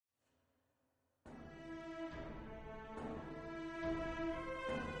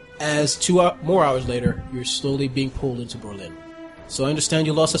as more hours later, you're slowly being pulled into Berlin. So I understand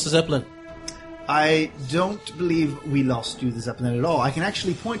you lost us a Zeppelin. I don't believe we lost you the Zeppelin at all. I can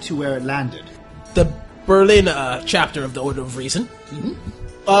actually point to where it landed. The Berlin chapter of the Order of Reason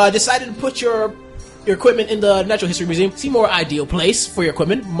decided to put your equipment in the Natural History Museum. It's a more ideal place for your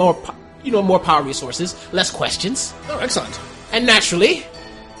equipment. More power resources, less questions. Oh, excellent. And naturally,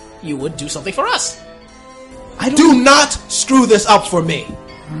 you would do something for us. Do not screw this up for me.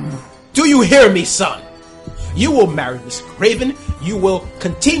 Do you hear me, son? You will marry Miss Craven, you will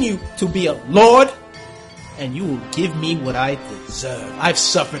continue to be a lord, and you will give me what I deserve. I've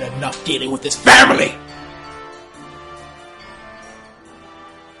suffered enough dealing with this family!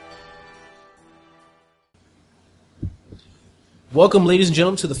 Welcome, ladies and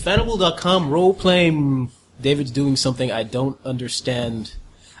gentlemen, to the Fanable.com role-playing. David's doing something I don't understand.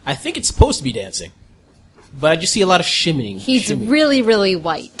 I think it's supposed to be dancing, but I just see a lot of shimmying. He's really, really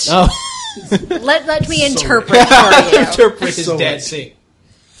white. Oh. Let me interpret for you. Interpret his dancing.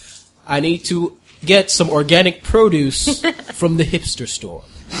 I need to get some organic produce from the hipster store.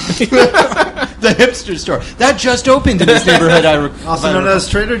 The hipster store. That just opened in this neighborhood. Also known as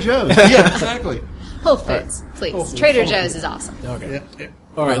Trader Joe's. Yeah, exactly. Whole Foods, please. Trader Joe's is awesome. Okay. Yeah.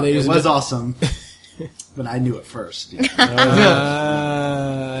 All right, ladies It and was gentlemen. awesome, but I knew it first.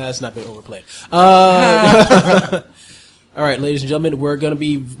 That's not been overplayed. All right, ladies and gentlemen, we're going to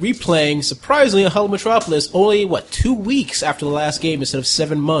be replaying, surprisingly, Hollow Metropolis only, 2 weeks after the last game instead of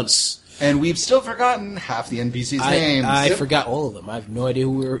 7 months. And we've still forgotten half the NPC's names. I forgot all of them. I have no idea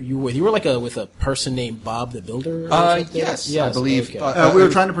who you were. You were with a person named Bob the Builder? Or yes, I believe. Okay. We were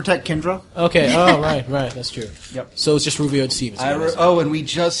trying to protect Kendra. Okay. Oh, right. That's true. Yep. So it's just Ruvio and Stevens. And we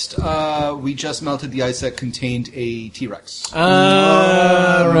just melted the ice that contained a T-Rex. Right.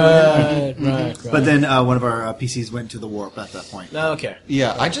 But then one of our PCs went to the warp at that point. Okay.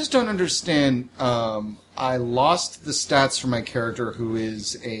 Yeah, I just don't understand. I lost the stats for my character, who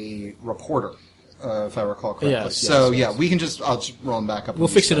is a reporter, if I recall correctly. Yes, we can I'll just roll him back up. We'll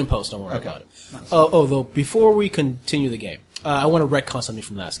fix it in post. Don't worry about it. Though, before we continue the game, I want to retcon something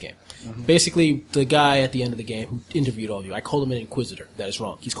from last game. Mm-hmm. Basically, the guy at the end of the game who interviewed all of you, I called him an Inquisitor. That is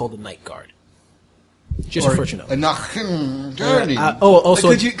wrong. He's called a Night Guard. Just for you to know.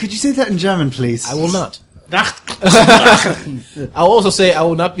 Also, could you say that in German, please? I will not. I'll also say I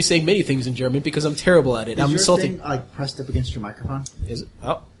will not be saying many things in German because I'm terrible at it. I'm insulting. Thing, pressed up against your microphone? Is it?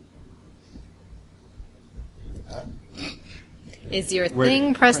 Oh. Is your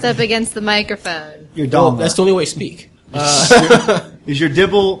thing pressed up against the microphone? Your dong. That's the only way I speak. Is your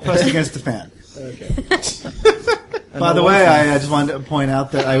dibble pressed against the fan? Okay. By the way, I just wanted to point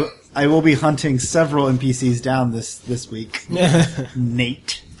out that I will be hunting several NPCs down this week.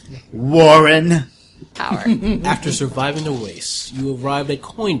 Nate, Warren. Power. After surviving the race, you arrived at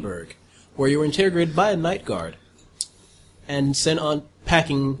Coinberg, where you were interrogated by a night guard and sent on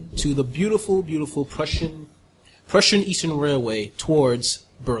packing to the beautiful, beautiful Prussian Eastern Railway towards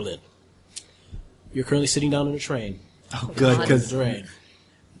Berlin. You're currently sitting down on a train. Oh, good, because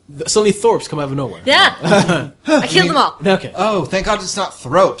suddenly Thorpes come out of nowhere. Yeah, I killed them all. Okay. Oh, thank God it's not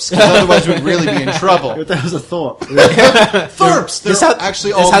Thropes, because otherwise we'd really be in trouble. that was a Thorpe. Thorpes! They're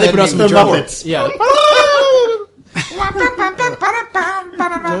actually all That's how they pronounce them in German. Muppets. Yeah.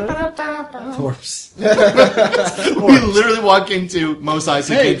 Thorpes. We literally walk into Mos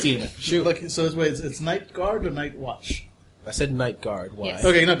Eisley Cantina. Shoot. Look, so it's Night Guard or Night Watch? I said night guard. Why? Yes.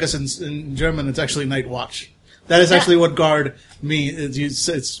 Okay, no, because in German it's actually Night Watch. That is actually what guard means.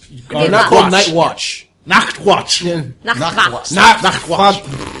 It's guard. They're not called Night Watch. Nachtwatch. Nachtwacht.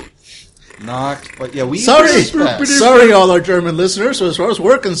 Nacht. But yeah, we Sorry, all our German listeners. So as far as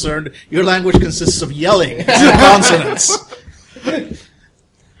we're concerned, your language consists of yelling and consonants.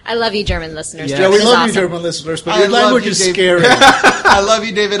 I love you, German listeners. Yeah, Yeah, we German is love awesome. you, German listeners, but I your language love is you, scary. I love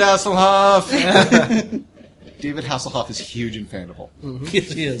you, David Hasselhoff. David Hasselhoff is huge in Fandible.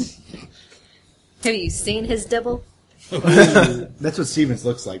 Yes, he is. Have you seen his dibble? That's what Stevens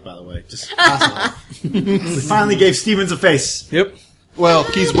looks like, by the way. Just we finally gave Stevens a face. Yep. Well,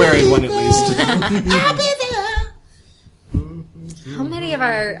 he's wearing one at least. How many of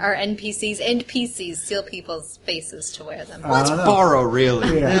our NPCs and PCs steal people's faces to wear them? Let's borrow,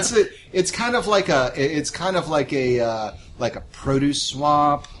 really. Yeah. It's kind of like a produce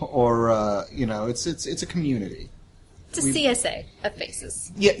swap, or it's a community. It's a CSA of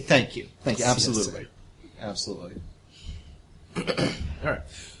faces. Yeah, thank you, absolutely. All right.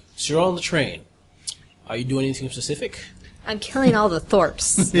 So you're on the train. Are you doing anything specific? I'm killing all the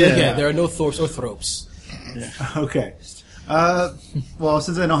Thorpes. Yeah. There are no Thorpes or Thropes. Okay. Well,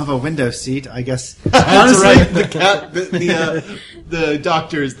 since I don't have a window seat, I guess Honestly, honestly, the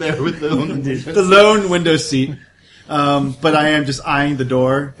doctor is there with the the lone window seat. But I am just eyeing the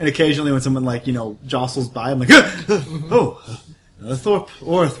door, and occasionally when someone jostles by, I'm like, Thorpe.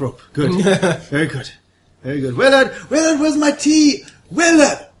 Good, very good, very good. Willard, where's my tea?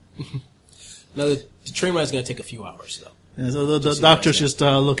 Willard. Now the train ride is going to take a few hours, though. Yeah, so the doctor's just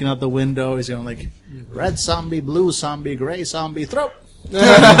looking out the window. He's going like, red zombie, blue zombie, gray zombie, throat.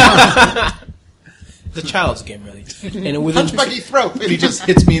 The child's game, really. And within Hunchbacky throat, and he just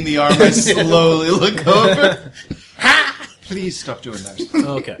hits me in the arm. I slowly look over. Please stop doing that.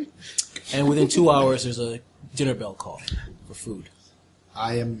 Okay. And within 2 hours, there's a dinner bell call for food.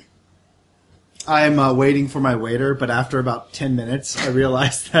 I am waiting for my waiter, but after about 10 minutes, I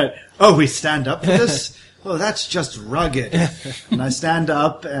realize that, we stand up for this? Oh, that's just rugged. And I stand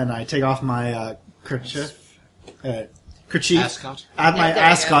up, and I take off my kerchief. Ascot. I have my Yeah, there you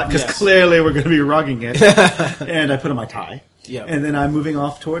ascot, because clearly we're going to be rugging it. And I put on my tie. Yeah. And then I'm moving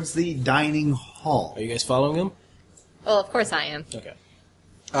off towards the dining hall. Are you guys following him? Well, of course I am. Okay.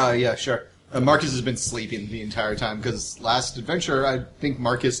 Yeah, sure. Marcus has been sleeping the entire time, because last adventure, I think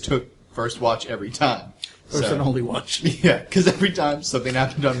Marcus took first watch every time. First So- and only watch. Yeah, because every time something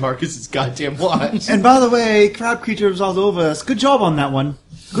happened on Marcus's goddamn watch. And by the way, crab creatures all over us. Good job on that one.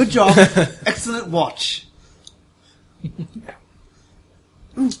 Good job. Excellent watch.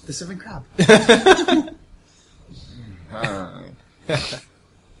 Ooh, the serving crab.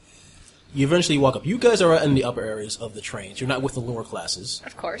 You eventually walk up. You guys are in the upper areas of the trains. You're not with the lower classes,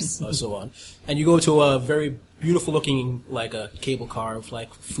 Of course. so on. And you go to a very beautiful-looking, a cable car with,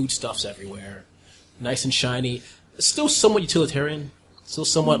 foodstuffs everywhere. Nice and shiny. Still somewhat utilitarian. Still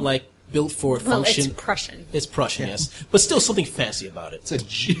somewhat, built for Well, function. it's Prussian. It's Prussian, yes. But still something fancy about it.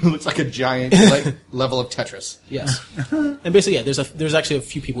 It looks like a giant level of Tetris. Yes. And basically, yeah, there's actually a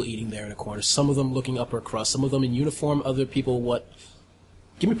few people eating there in a corner. Some of them looking upper crust, some of them in uniform, other people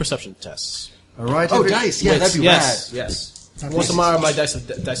Give me perception tests. All right. Oh, dice! Yeah, that'd be yes, rad. yes. What's my dice of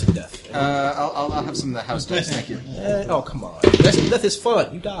death? I'll have some of the house dice, thank you. Oh, come on. Dice of death is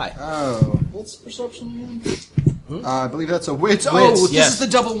fun. You die. Oh, what's perception again? I believe that's a wit. Oh, this yes. is the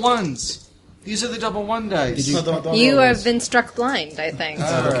double ones. These are the double one dice. You have been struck blind, I think.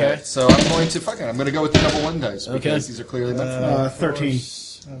 Okay, so I'm going to I'm going to go with the double one dice because Okay. these are clearly meant for me.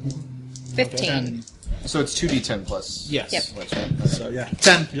 13. 15. So it's 2d10 plus. Yes. Yep. What's right? So yeah,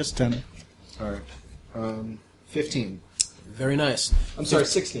 10, just 10. All right. 15. Very nice. I'm sorry,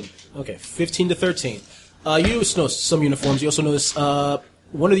 16. Okay, 15 to 13. You notice some uniforms. You also notice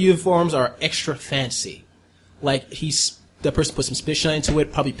one of the uniforms are extra fancy. That person put some spit shine into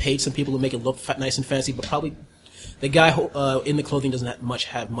it, probably paid some people to make it look nice and fancy, but probably the guy in the clothing doesn't have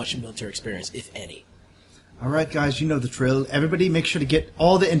much military experience, if any. All right, guys, you know the drill. Everybody make sure to get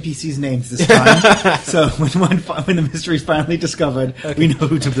all the NPCs' names this time. So when the mystery's finally discovered, we know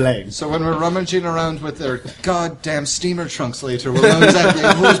who to blame. So when we're rummaging around with their goddamn steamer trunks later, we'll know exactly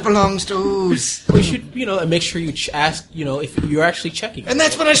whose belongs to whose. We should, make sure you ask, if you're actually checking. And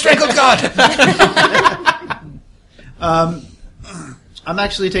that's when I strangled God! I'm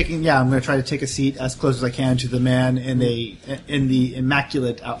actually I'm going to try to take a seat as close as I can to the man in the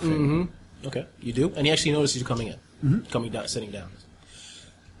immaculate outfit. Mm-hmm. Okay, you do? And he actually notices you coming in. Mm-hmm. Coming down, sitting down.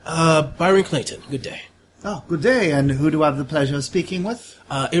 Byron Clayton, good day. Oh, good day, and who do I have the pleasure of speaking with?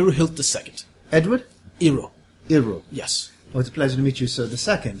 Iru Hilt II. Edward? Iru. Iru. Yes. Oh, it's a pleasure to meet you, sir. The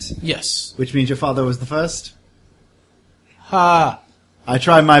second. Yes. Which means your father was the first? Ha! I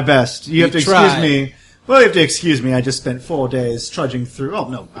tried my best. You have to tried. excuse me. Well, you have to excuse me. I just spent 4 days trudging through... Oh,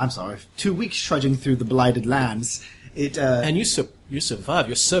 no, I'm sorry. 2 weeks trudging through the blighted lands. And you survived.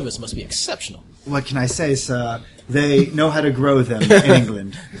 Your service must be exceptional. What can I say, sir? They know how to grow them in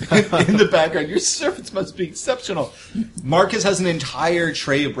England. In the background, your servants must be exceptional. Marcus has an entire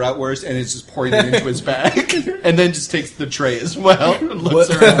tray of bratwurst and is just pouring it into his bag. And then just takes the tray as well and looks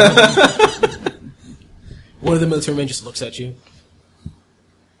around. One of the military men just looks at you.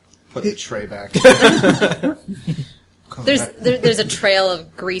 Put the tray back. There's a trail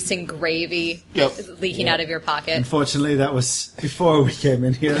of grease and gravy leaking out of your pocket. Unfortunately, that was before we came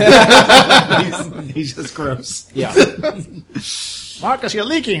in here. He's just gross. Yeah. Marcus, you're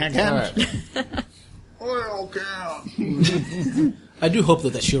leaking again. All right. Oil can. I do hope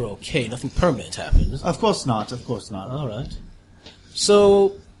that you're okay. Nothing permanent happens. Of course not. Of course not. All right.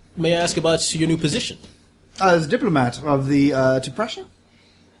 So, may I ask about your new position? As diplomat of the to Prussia?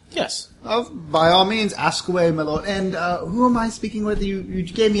 Yes. By all means, ask away, my lord. And who am I speaking with? You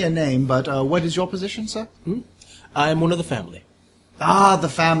gave me a name, but what is your position, sir? I'm one of the family. Ah, the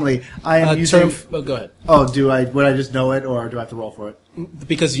family. I am using... Go ahead. Oh, would I just know it, or do I have to roll for it?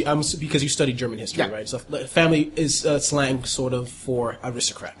 Because you studied German history, Yeah. right? So family is slang sort of for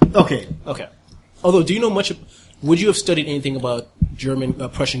aristocrat. Okay. Okay. Although, do you know much? Would you have studied anything about German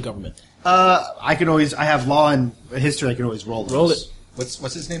Prussian government? I have law and history. I can always roll those. Roll it.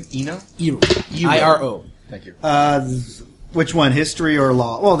 What's his name? Eno? Iro. IRO. Thank you. Which one? History or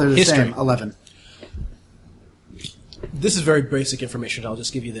law? Well, they're the History. same. 11. This is very basic information. I'll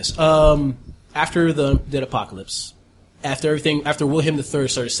just give you this. After the Dead Apocalypse, after Wilhelm III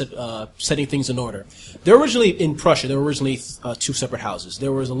started setting things in order, in Prussia, there were originally two separate houses.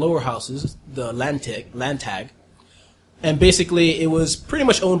 There was the lower houses, the Landtag, and basically it was pretty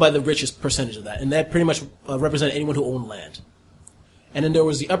much owned by the richest percentage of that, and that pretty much represented anyone who owned land. And then there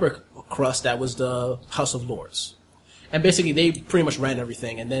was the upper crust, that was the House of Lords. And basically, they pretty much ran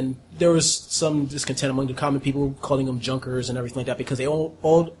everything. And then there was some discontent among the common people, calling them junkers and everything like that, because they owned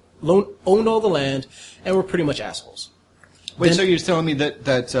all the land and were pretty much assholes. Wait, so you're telling me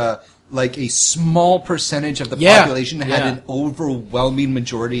that like a small percentage of the population had an overwhelming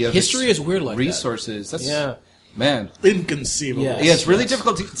majority of history is weird like resources? that. That's man, Inconceivable. Yes. yeah, it's really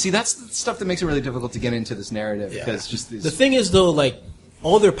difficult to see. That's the stuff that makes it really difficult to get into this narrative because just these. The thing is, though, like,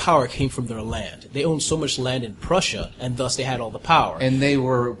 all their power came from their land. They owned so much land in Prussia, and thus they had all the power. And they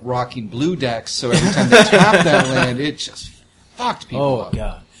were rocking blue decks, so every time they tapped that land, it just fucked people up. Oh,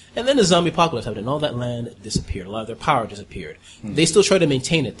 God. And then the zombie apocalypse happened, and all that land disappeared. A lot of their power disappeared. They still tried to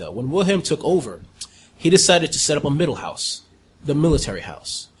maintain it, though. When Wilhelm took over, he decided to set up a middle house, the military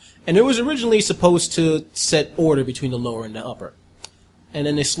house. And it was originally supposed to set order between the lower and the upper. And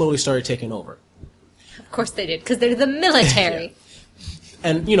then they slowly started taking over. Of course they did, because they're the military.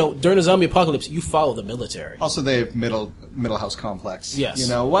 And, during the zombie apocalypse, you follow the military. Also, they have middle house complex. Yes.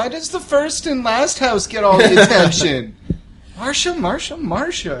 Why does the first and last house get all the attention?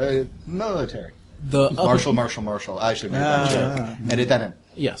 Marsha. Military. The upper, Marshall. I should make that joke. Edit that in.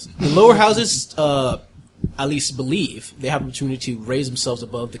 Yes. The lower houses, at least believe, they have an opportunity to raise themselves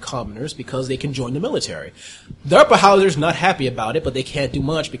above the commoners because they can join the military. The upper houses not happy about it, but they can't do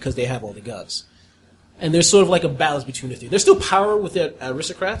much because they have all the guns. And there's sort of like a balance between the three. There's still power with the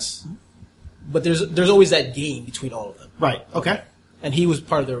aristocrats, but there's always that game between all of them. Right. Okay. And he was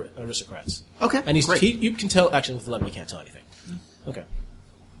part of the aristocrats. Okay. And great. you can tell, actually, with 11, you can't tell anything. Okay.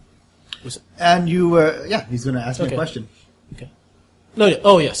 And you he's going to ask me Okay. a question. Okay. No, yeah.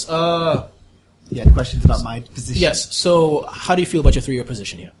 Oh, yes. He had questions about my position. Yes. So, how do you feel about your 3-year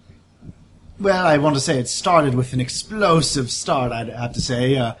position here? Well, I want to say it started with an explosive start, I'd have to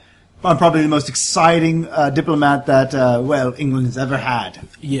say. I'm probably the most exciting diplomat that, England has ever had.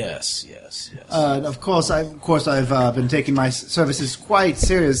 Yes. Of course, I've been taking my services quite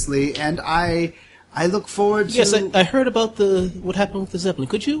seriously, and I look forward to... Yes, I heard about what happened with the Zeppelin.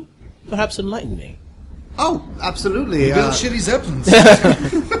 Could you perhaps enlighten me? Oh, absolutely. Build shitty Zeppelins.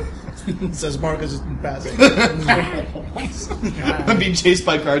 Says Marcus in passing. I'm being chased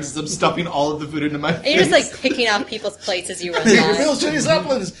by guards as I'm stuffing all of the food into my And face. you're just like picking off people's plates as you run You by. build shitty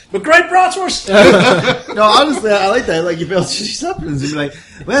Zeppelins, but great bratwurst. No, honestly, I like that. Like, you build shitty supplements and be like,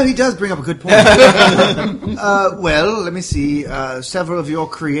 well, he does bring up a good point. Well, let me see. Several of your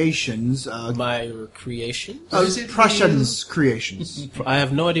creations... My creation? Prussians' creations. I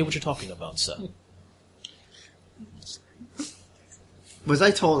have no idea what you're talking about, sir. Was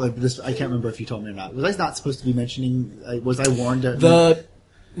I told this? I can't remember if you told me or not. Was I not supposed to be mentioning? Was I warned? The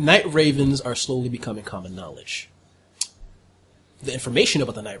Night Ravens are slowly becoming common knowledge. The information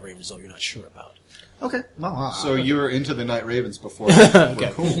about the Night Ravens, though, you're not sure about. Okay. Well, So you were into the Night Ravens before.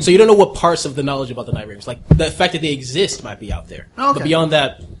 Okay. So you don't know what parts of the knowledge about the Night Ravens, like the fact that they exist, might be out there. Okay. But beyond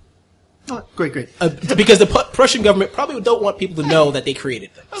that, oh, great. because the Prussian government probably don't want people to know that they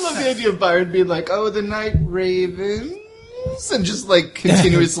created them. I love the idea of Byron being like, "Oh, the Night Ravens," and just like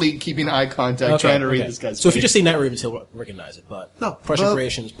continuously keeping eye contact, trying to read this guy's. So if you face. just say Night Ravens, he'll recognize it. But No, Prussian well-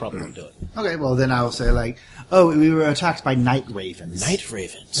 creations probably won't do it. Okay. Well, then I will say like, oh, we were attacked by night ravens. Night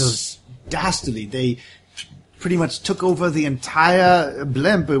Ravens. Those dastardly. They pretty much took over the entire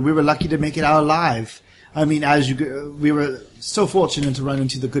blimp. But we were lucky to make it out alive. I mean, we were so fortunate to run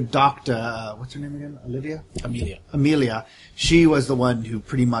into the good doctor. What's her name again? Amelia. She was the one who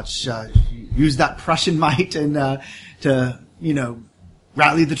pretty much used that Prussian might and to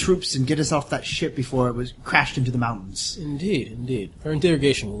rally the troops and get us off that ship before it was crashed into the mountains. Indeed. Her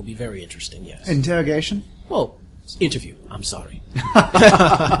interrogation will be very interesting. Yes. Interrogation? Well, interview. I'm sorry.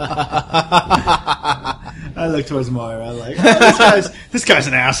 I look towards Moira like, oh, this guy's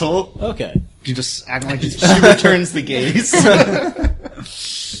an asshole. Okay. You just act like he's... she returns the gaze.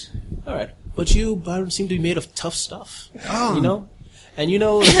 All right. But you, Byron, seem to be made of tough stuff. Oh. And you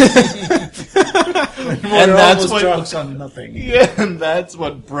know, And that's that's what- drugs on nothing. Yeah, and that's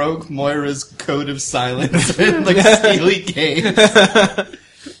what broke Moira's code of silence in like Steely Games.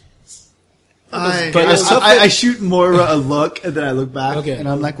 I shoot Moira a look, and then I look back, Okay. and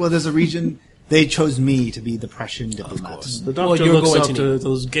I'm like, well, there's a reason they chose me to be the Prussian diplomat. The Well, doctor you're looks going up to to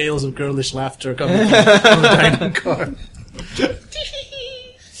those gales of girlish laughter coming from the dining car.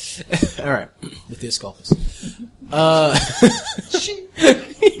 all right, with the Escalpus.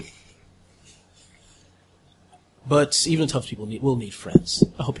 But even tough people will need friends.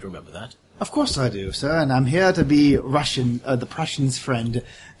 I hope you remember that. Of course I do, sir, and I'm here to be the Prussians' friend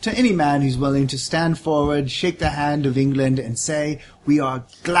to any man who's willing to stand forward, shake the hand of England, and say, we are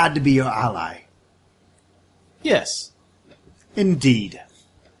glad to be your ally. Yes. Indeed.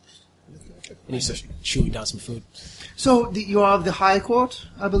 And he's just chewing down some food. So, you are of the High Court,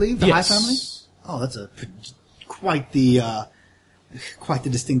 I believe? The Yes. High Family? Oh, that's quite the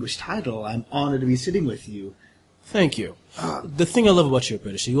distinguished title. I'm honored to be sitting with you. Thank you. The thing I love about you,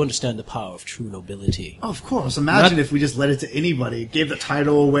 British, you understand the power of true nobility. Of course. Imagine if we just let it to anybody, gave the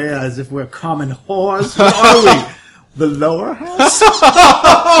title away as if we're common whores. What are we? The lower house?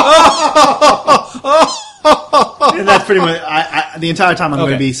 And that's pretty much. The entire time I'm going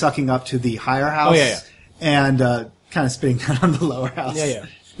to Okay. be sucking up to the higher house. Oh, yeah. And kind of spitting down on the lower house. Yeah.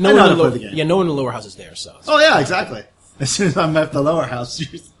 No No one one, in in the the game. yeah, no one in the lower house is there, so. Oh yeah, exactly. As soon as I'm at the lower house,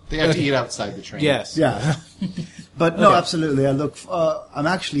 They have to eat outside the train. Yes. yeah. But no, Okay. absolutely. I'm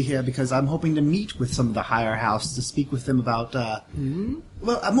actually here because I'm hoping to meet with some of the higher house to speak with them about.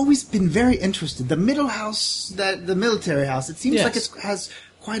 Well, I've always been very interested. The middle house, the military house, it seems Yes. like it has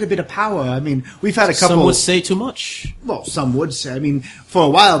quite a bit of power. I mean, we've had a couple. Some would say too much. Well, some would say. I mean, for a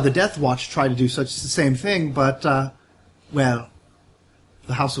while, the Death Watch tried to do the same thing, but well,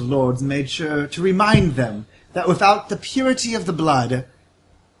 the House of Lords made sure to remind them that without the purity of the blood,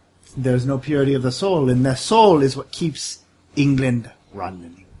 there's no purity of the soul, and the soul is what keeps England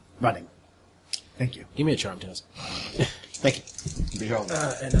running. Thank you. Give me a charm test. Thank you. Behold.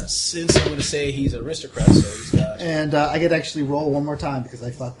 And since I'm going to say he's an aristocrat, so he's got... And I get to actually roll one more time because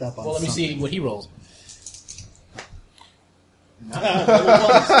I fucked up on Well, let me something. see what he rolls.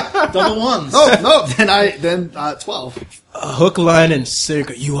 Double ones. Oh no! Then 12. Hook, line, and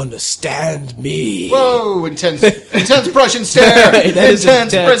sinker. You understand me. Whoa! Intense Prussian stare. That is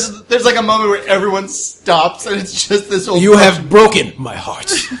intense. Prussian- There's like a moment where everyone stops, and it's just this old. You have broken my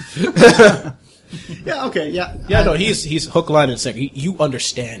heart. Yeah. Okay. Yeah. Yeah, no, he's hook, line, and sinker. You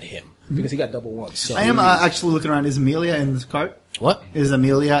understand him because he got double ones. So. I am actually looking around. Is Amelia in the cart? What? Is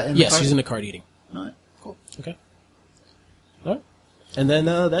Amelia in the Yes, cart? she's in the cart eating. All right. Cool. Okay. All right. And then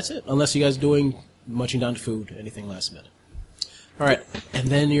that's it. Unless you guys doing munching down food, anything last minute. All right. And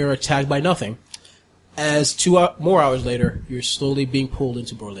then you're attacked by nothing. As 2 more hours later, you're slowly being pulled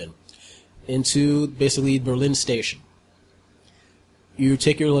into Berlin, into basically Berlin station. You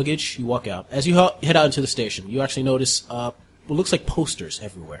take your luggage, you walk out. As you head out into the station, you actually notice what looks like posters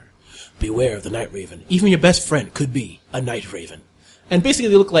everywhere. Beware of the Night Raven. Even your best friend could be a Night Raven. And basically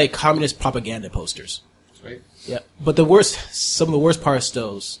they look like communist propaganda posters. Right. Yeah, but some of the worst parts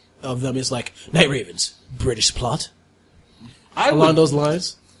of them is like Night Ravens, British plot, along those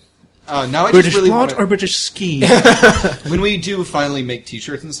lines. Now I British just really plot wanna, or British ski? when we do finally make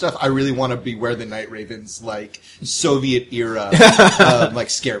T-shirts and stuff, I really want to be wear the Night Ravens like Soviet era like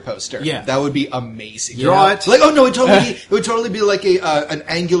scare poster. Yeah. that would be amazing. Draw it. Like, oh no, it would totally be like an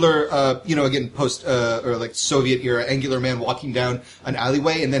angular, again post or like Soviet era angular man walking down an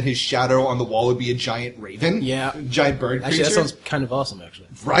alleyway, and then his shadow on the wall would be a giant raven. Yeah. giant bird Actually, creature. that sounds kind of awesome, actually.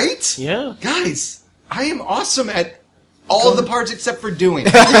 right. Yeah. guys, I am awesome at all the parts except for doing.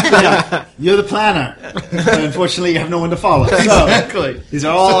 You're the planner. But unfortunately, you have no one to follow. So, Exactly. these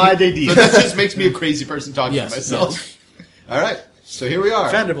are all ideas. So that just makes me a crazy person talking Yes, to myself. All right, so here we are.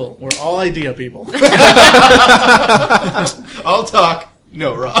 Vanderbilt, we're all idea people. I'll talk,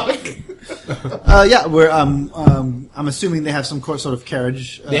 no rock. Yeah, we're. I'm assuming they have some sort of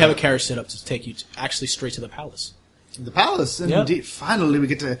carriage. They have a carriage set up to take you actually straight to the palace. the palace, and Yeah. indeed, finally we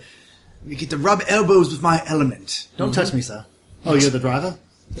get to rub elbows with my element. Don't touch me, sir. Oh, you're the driver.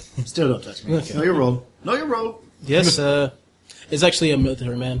 Still don't touch me. Okay. Know your role. Know your role. Yes, it's actually a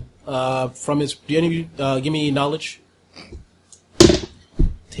military man. From his, do any of you give me knowledge,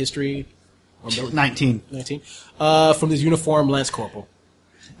 history, or military? 19. 19. From his uniform, Lance Corporal,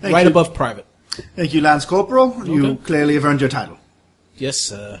 Thank right you. above private. Thank you, Lance Corporal. You Okay. clearly have earned your title.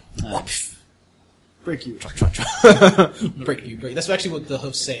 Yes, Break you. break you, break. That's actually what the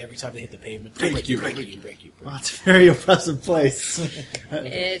hoofs say every time they hit the pavement. Break you, break you, break you. Well, it's a very oppressive place.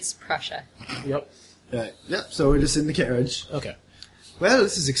 It's Prussia. Yep. Right. Yep. So we're just in the carriage. Okay. Well,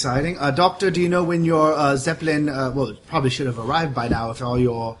 this is exciting. Doctor, do you know when your Zeppelin, well, it probably should have arrived by now with all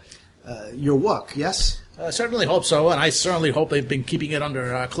your work, yes? I certainly hope so, and I certainly hope they've been keeping it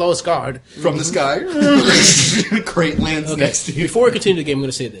under close guard. From the sky. Crate lands Okay. next to you. Before we continue the game, I'm going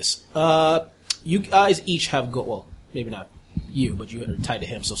to say this. You guys each have well, maybe not you, but you are tied to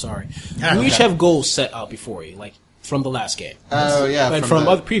him, so sorry. You each have goals set out before you, like from the last game. Oh, yeah. And from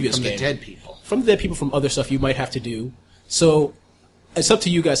other previous from game. the dead people. From the dead people, from other stuff you might have to do. So it's up to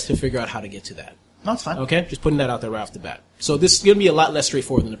you guys to figure out how to get to that. No, that's fine. Okay? Just putting that out there right off the bat. So this is going to be a lot less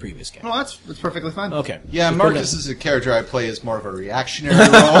straightforward than the previous game. No, that's perfectly fine. Okay. Yeah, Just Marcus putting is a character I play as more of a reactionary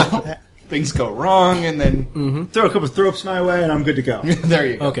role. Things go wrong, and then Throw a couple of throps my way, and I'm good to go. there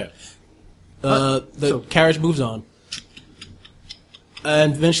you go. that- Okay. The carriage moves on.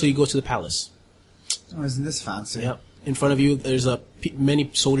 And eventually you go to the palace. Oh, isn't this fancy? Yep. In front of you, there's many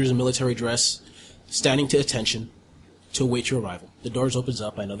soldiers in military dress standing to attention to await your arrival. The doors opens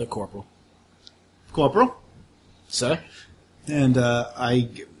up by another corporal. Corporal? Sir? And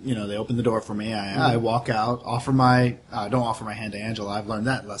they open the door for me. I walk out, don't offer my hand to Angela. I've learned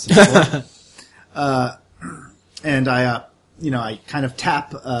that lesson before. And I kind of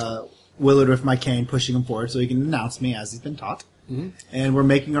tap Willard with my cane, pushing him forward so he can announce me as he's been taught. Mm-hmm. And we're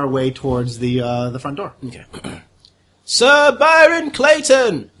making our way towards the front door. Okay. Sir Byron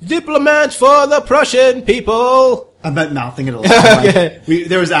Clayton, diplomat for the Prussian people. I'm not mouthing it a lot.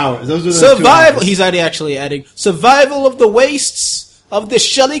 There was hours. Those were the 2 Survival. hours. He's actually adding survival of the wastes of the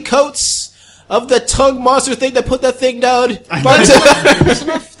shelly coats of the tongue monster thing that put that thing down. That's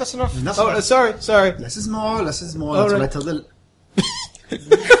enough. That's enough. That's Oh, fine. sorry. Less is more. Less is more. All That's right. what I tell the.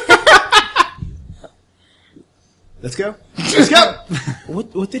 Let's go. Let's go.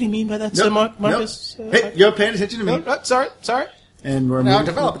 What did he mean by that, Nope, Sir Marcus? Nope. Hey, you're paying attention to me. Sorry. And we're Now moving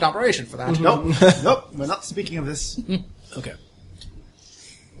develop an operation for that. Nope. We're not speaking of this. Okay.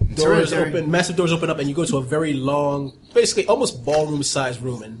 Doors hereditary. open, massive doors open up, and you go to a very long, basically almost ballroom-sized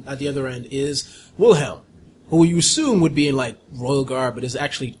room, and at the other end is Wilhelm, who you assume would be in, like, royal garb, but is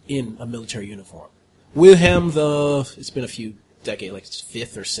actually in a military uniform. Wilhelm it's been a few decades, like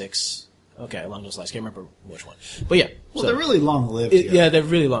 5th or 6th. Okay, along those lines. Can't remember which one. But yeah. Well, so- they're really long-lived here. yeah, they're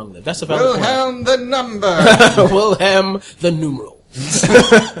really long-lived. That's a valid Wilhelm the number. point. Wilhelm the numeral.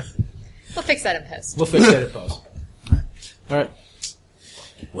 We'll fix that in post. We'll fix that in post. Alright.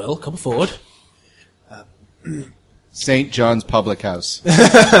 Well, come forward. St. John's Public House.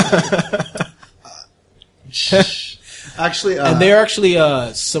 Actually, And there are actually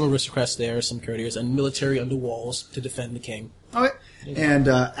some aristocrats there, some courtiers, and military on the walls to defend the king. okay. And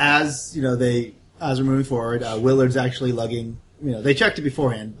as we're moving forward, Willard's actually lugging. They checked it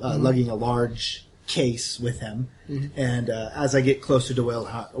beforehand, lugging a large case with him. Mm-hmm. And as I get closer to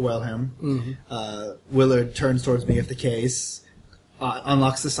Wilhelm, Willard turns towards me with the case,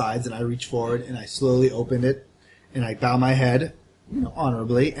 unlocks the sides, and I reach forward and I slowly open it, and I bow my head,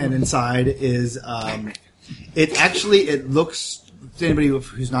 honorably. And inside is it looks to anybody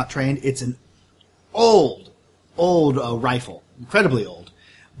who's not trained, it's an old rifle, incredibly old.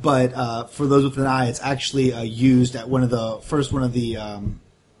 But for those with an eye, it's actually used at one of the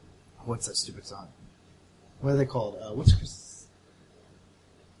what's that stupid song? What are they called?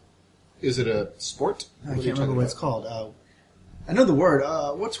 Is it a sport? I can't remember what it's called. I know the word.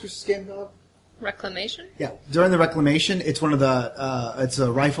 What's Chris's game called? Reclamation? Yeah, during the Reclamation, it's one of the. It's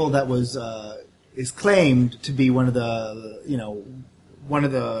a rifle that was is claimed to be one of the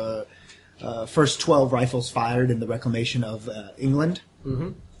first 12 rifles fired in the Reclamation of England,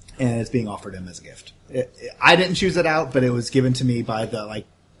 and it's being offered him as a gift. I didn't choose it out, but it was given to me by the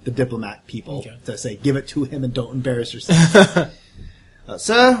diplomat people to say, give it to him and don't embarrass yourself.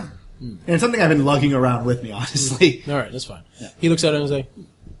 Sir, and it's something I've been lugging around with me, honestly. All right, that's fine. Yeah. He looks at it and is like,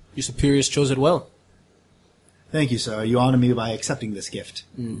 "Your superiors chose it well." Thank you, sir. You honor me by accepting this gift.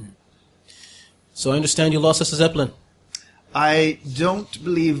 So I understand you lost us a Zeppelin. I don't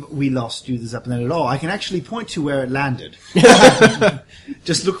believe we lost you the Zeppelin at all. I can actually point to where it landed.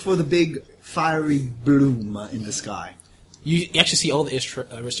 Just look for the big fiery bloom in the sky. You actually see all the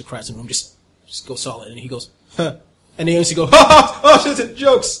aristocrats in the room just go solid, and he goes, huh. And they honestly go, ha ha! Oh, shit,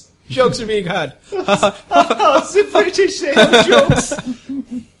 jokes! Jokes are being had. The British say no jokes.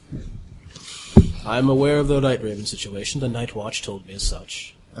 I'm aware of the Night Raven situation. The Night Watch told me as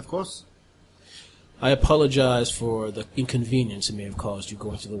such. Of course. I apologize for the inconvenience it may have caused you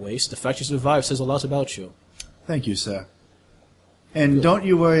going to the waste. The fact you survived says a lot about you. Thank you, sir. And don't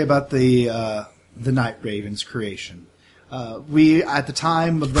you worry about the Night Raven's creation. We, at the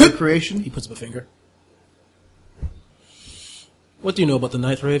time of their creation... He puts up a finger. What do you know about the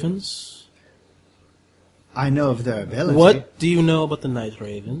Night Ravens? I know of their ability. What do you know about the Night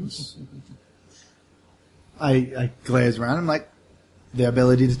Ravens? I glaze around. I'm like, their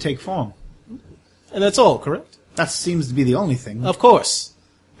ability to take form. And that's all, correct? That seems to be the only thing. Of course.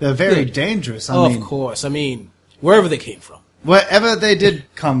 They're very Good. dangerous. Of course. I mean, wherever they came from. Wherever they did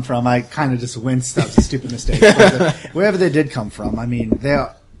come from, I kind of just winced. That was a stupid mistake. But wherever they did come from, I mean, they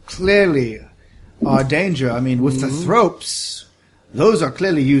are clearly are danger. I mean, with the thropes, those are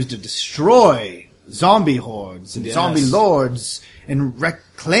clearly used to destroy zombie hordes and Yes. zombie lords and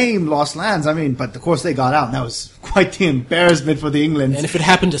reclaim lost lands. I mean, but of course they got out, and that was quite the embarrassment for the England. And if it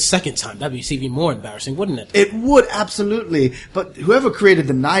happened a second time, that'd be even more embarrassing, wouldn't it? It would, absolutely. But whoever created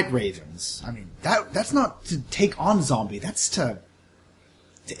the Night Ravens, I mean, that's not to take on zombie. That's to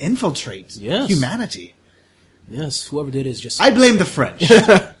infiltrate Yes. humanity. Yes, whoever did it is just... I blame the French.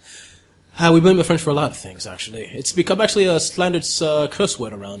 we blame the French for a lot of things, actually. It's become actually a slandered curse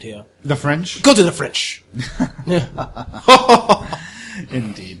word around here. The French? Go to the French! Yeah.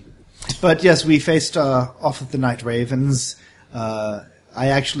 Indeed. But yes, we faced off with the Night Ravens. I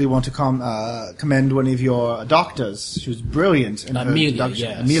actually want to commend one of your doctors. She was brilliant in her Amelia, induction.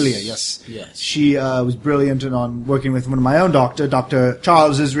 yes. Amelia, yes. Yes. She was brilliant on working with one of my own doctor, Dr.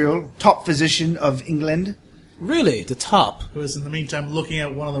 Charles Israel, top physician of England. Really? The top? Who was in the meantime looking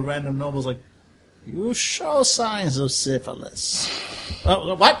at one of the random nobles like, you show signs of syphilis.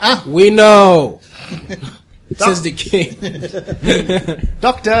 What? Huh? We know! Says the king.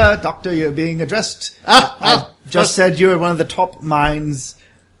 Doctor, you're being addressed. I just said you're one of the top minds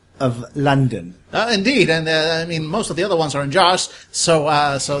of London. Indeed, and I mean, most of the other ones are in jars, so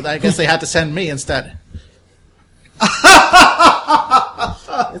I guess they had to send me instead.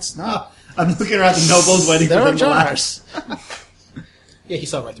 It's not. I'm looking around the nobles waiting There for are them to laugh. jars. Yeah, he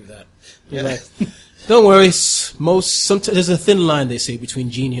saw right through that. He's like, don't worry, sometimes there's a thin line, they say, between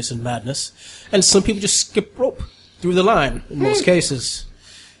genius and madness. And some people just skip rope through the line, in most cases.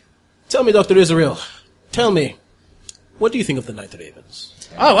 Tell me, Dr. Israel, tell me, what do you think of the Night Ravens?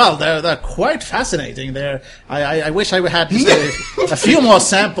 Oh well, they're quite fascinating. I wish I had just a few more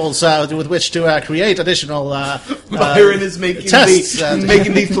samples with which to create additional Byron is making tests.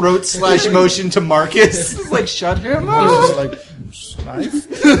 making the throat slash motion to Marcus. It's like, shut him up.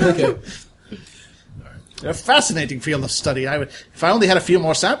 Okay. They're a fascinating field of study. If I only had a few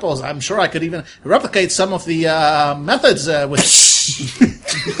more samples, I'm sure I could even replicate some of the methods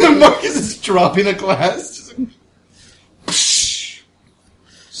with. Marcus is dropping a glass.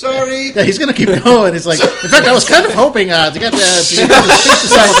 Sorry. Yeah, he's going to keep going. It's like, in fact, I was kind of hoping to get to speak to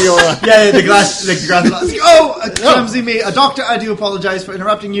some of your. The glass. Clumsy me. Doctor, I do apologize for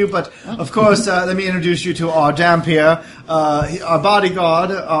interrupting you, but of course, let me introduce you to our Dampier, our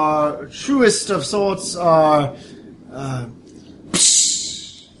bodyguard, our truest of sorts,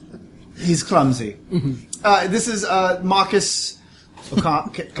 he's clumsy. This is Marcus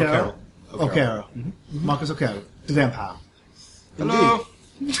O'Carroll. O'Carroll. Marcus O'Carroll, the vampire. Hello.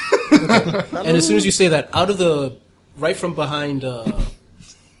 And as soon as you say that, right from behind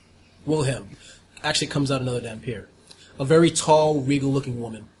Wilhelm, actually comes out another Dampier. A very tall, regal-looking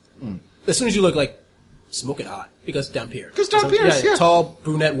woman. As soon as you look, like, smoking hot, because Dampier. Because Dampiers, yeah. Tall,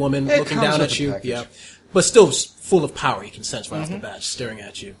 brunette woman It looking comes down with at the you. package. Yeah. But still full of power, you can sense right off the bat, staring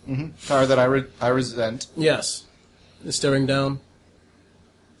at you. Power that I resent. Yes. Staring down.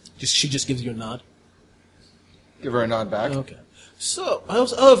 She just gives you a nod. Give her a nod back. Okay. So,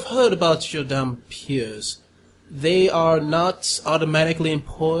 I've heard about your Dampiers. They are not automatically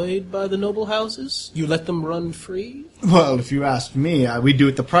employed by the noble houses? You let them run free? Well, if you ask me, we do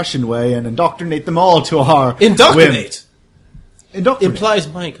it the Prussian way and indoctrinate them all to our Indoctrinate? whim. Indoctrinate. Implies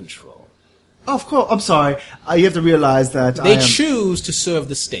mind control. Of course. I'm sorry. You have to realize that They choose to serve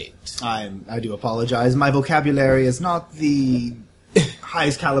the state. I do apologize. My vocabulary is not the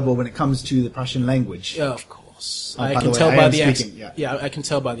highest caliber when it comes to the Prussian language. Yeah, of course. I by can the way, tell I by am the speaking, accent. yeah. I can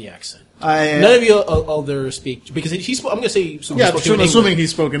tell by the accent. None None of you other speak because I'm going to say. So Yeah, he's spoken assuming English. he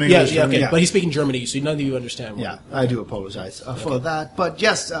spoke in Yeah, English. yeah, okay. Yeah. But he's speaking Germany, so none of you understand. Yeah, I do apologize for that. But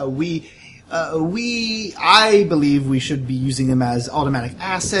yes, I believe we should be using them as automatic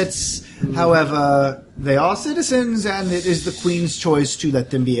assets. However, they are citizens, and it is the Queen's choice to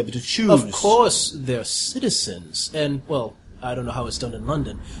let them be able to choose. Of course, they're citizens, and well, I don't know how it's done in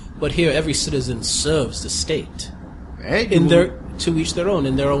London, but here every citizen serves the state Right? to each their own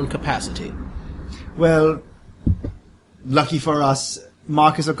in their own capacity. Well, lucky for us,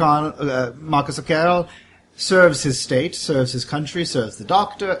 Marcus O'Carroll serves his state, serves his country, serves the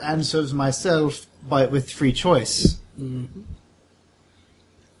doctor, and serves myself with free choice.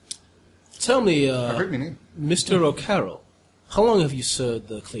 Tell me, I heard your name. Mr. O'Carroll, how long have you served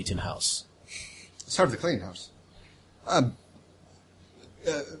the Clayton House? Serve the cleaning house.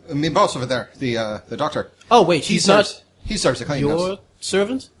 My boss over there, the doctor. Oh, wait, he's not He serves the cleaning house. your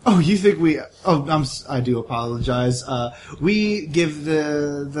servant? Oh, you think we? Oh, I do apologize. We give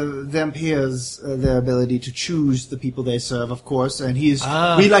them peers their ability to choose the people they serve, of course, and we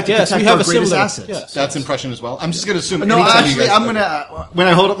like to protect our greatest assets. Yes. That's impression as well. I'm just going to assume. No, anytime you actually, guys- I'm gonna. When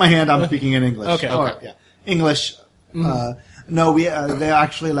I hold up my hand, I'm speaking in English. Okay. Or, yeah, English. No, they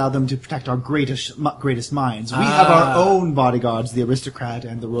actually allow them to protect our greatest minds. We have our own bodyguards, the aristocrat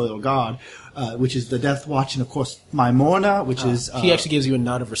and the royal guard, which is the Death Watch, and of course my Mourner, which is. He actually gives you a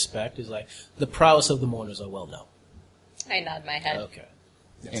nod of respect. He's like, the prowess of the mourners are well known. I nod my head. Okay.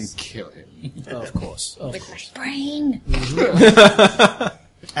 and kill him. Of course. With my brain.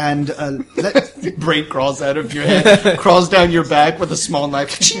 And Brain crawls out of your head, crawls down your back with a small knife,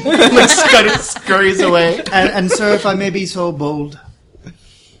 like scurries away. and sir, if I may be so bold,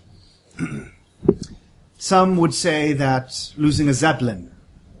 some would say that losing a Zeppelin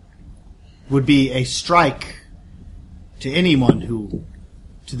would be a strike to anyone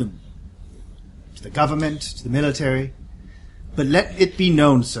to the government, to the military. But let it be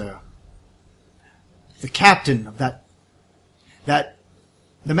known, sir, the captain of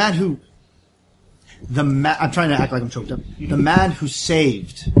I'm trying to act like I'm choked up. The man who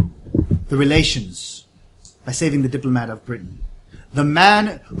saved the relations by saving the diplomat of Britain. The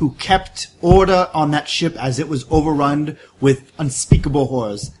man who kept order on that ship as it was overrun with unspeakable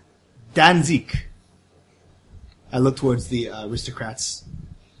horrors. Danzig. I look towards the aristocrats.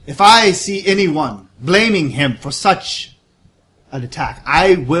 If I see anyone blaming him for such an attack,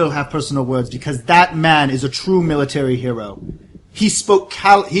 I will have personal words, because that man is a true military hero. He is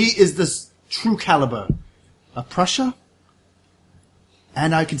the true caliber of Prussia,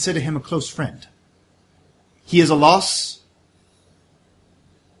 and I consider him a close friend. He is a loss.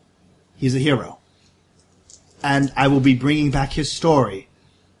 He's a hero. And I will be bringing back his story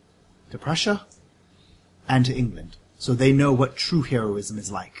to Prussia and to England, so they know what true heroism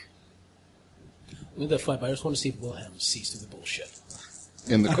is like. With that fight, but I just want to see if Wilhelm sees through the bullshit.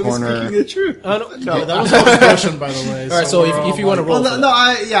 In the corner. the truth. No, that was impression, by the way. All right, so if you want to roll,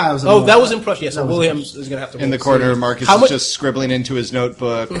 I was. that was impression. Yes, so William is going to have to roll. In the corner, Marcus How is much- just scribbling into his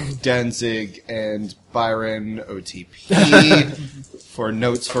notebook, Danzig and Byron OTP for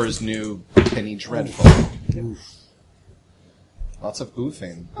notes for his new Penny Dreadful. Lots of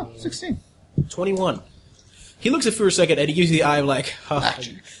oofing. 16. 21. He looks at you for a second, and he gives you the eye of like,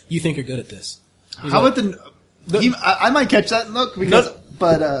 you think you're good at this. How about I might catch that look, because,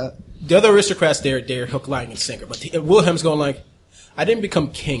 The other aristocrats, they're hook, line, and sinker, but Wilhelm's going like, I didn't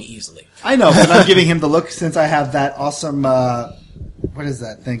become king easily. I know, but I'm giving him the look since I have that awesome, what is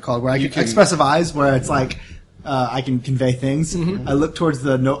that thing called? Where I can expressive eyes, where it's like, I can convey things. Mm-hmm. I look towards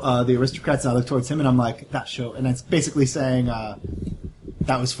the aristocrats, and I look towards him, and I'm like, that show, and it's basically saying,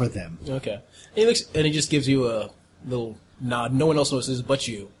 that was for them. Okay. And he looks, and he just gives you a little nod. No one else notices but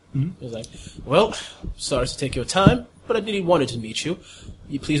you. Mm-hmm. He's like, well, sorry to take your time, but I really wanted to meet you.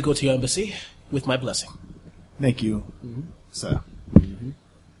 You please go to your embassy with my blessing. Thank you, sir. Mm-hmm.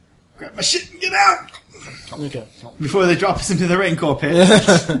 Grab my shit and get out! Okay. Before they drop us into the raincore pit.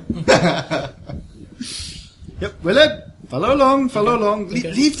 Yep, Willard, follow along.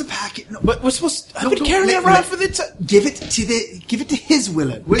 Okay. Leave the packet. No, But we're supposed. I've been don't- carrying it around for the time. Give it to his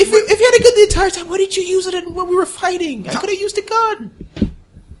Willard. If you had a gun the entire time, why didn't you use it when we were fighting? I could have used a gun.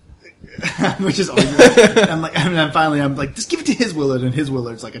 Which is argument. I'm like, just give it to his Willard, and his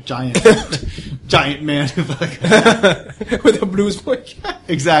Willard's like a giant man With a blues boy.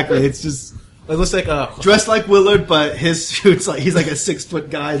 Exactly. It's just It looks like dressed like Willard, but his suit's like he's like a 6 foot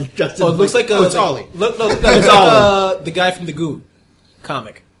guy. Dressed in it looks like it's Ollie. Look, no, it's like the guy from the Goon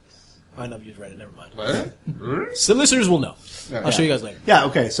comic. I know you just read it. Never mind. What? Some listeners will know. I'll show you guys later. Yeah.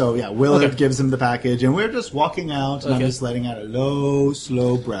 Okay. So Willard Okay. gives him the package, and we're just walking out, and I'm Okay. just letting out a low,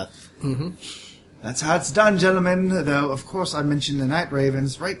 slow breath. Mm-hmm. That's how it's done, gentlemen. Though, of course, I mentioned the Night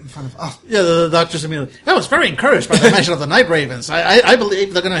Ravens right in front of. Oh, Yeah, the doctors immediately. I was very encouraged by the mention of the Night Ravens. I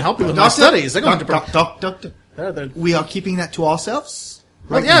believe they're going to help you with my studies. They're going to. Doctor. They're- We are keeping that to ourselves.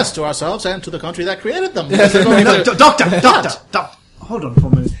 Well, Right yes, to ourselves and to the country that created them. No, doctor. Hold on for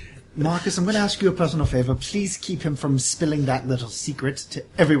a minute. Marcus, I'm going to ask you a personal favor. Please keep him from spilling that little secret to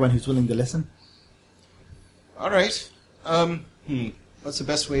everyone who's willing to listen. All right. What's the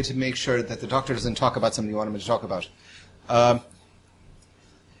best way to make sure that the doctor doesn't talk about something you want him to talk about?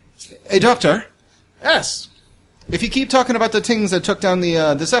 Hey, doctor. Yes. If you keep talking about the things that took down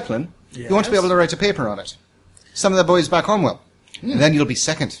the Zeppelin, you want to be able to write a paper on it. Some of the boys back home will. And then you'll be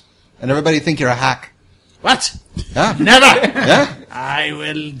second. And everybody think you're a hack. What? Yeah? Never. Yeah? I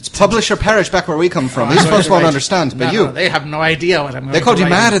will... Publish or perish back where we come from. These folks won't understand, but No, they have no idea what I'm going to They called you write.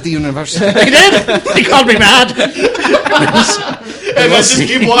 mad at the university. They did! They called me mad! And let's just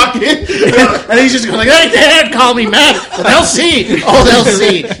keep walking. And he's just going like, they daren't call me mad! But they'll see! Oh, they'll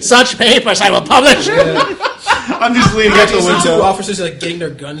see! Such papers I will publish! I'm just leaning out the Two window. officers are like getting their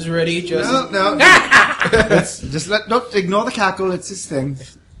guns ready. Just No. Don't ignore the cackle. It's his thing.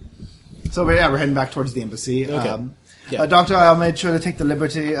 So we're heading back towards the embassy. Okay. Yeah. Doctor, I'll make sure to take the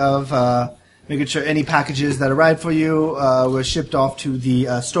liberty of making sure any packages that arrive for you were shipped off to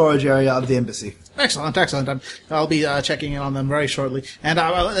the storage area of the embassy. Excellent. I'll be checking in on them very shortly. And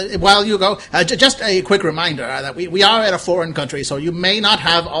while you go, just a quick reminder that we are in a foreign country, so you may not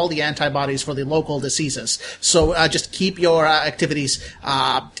have all the antibodies for the local diseases. So just keep your activities,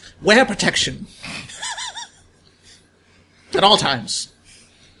 wear protection at all times.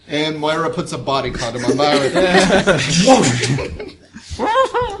 And Moira puts a body condom on Myra.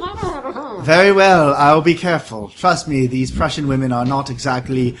 Very well, I'll be careful. Trust me, these Prussian women are not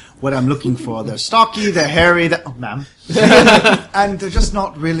exactly what I'm looking for. They're stocky, they're hairy, oh, ma'am. And they're just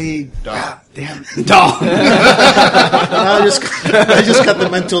not really... damn. Dog. I just got the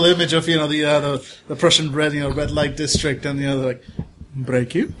mental image of the Prussian red light district, and like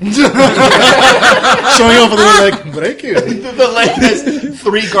break you, showing over there like break you. The leg has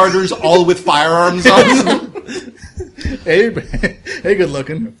 3 garters, all with firearms on them. Hey, good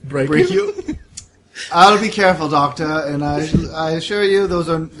looking. Break you. I'll be careful, Doctor, and I assure you,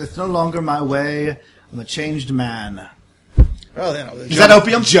 it's no longer my way. I'm a changed man. Well, Is that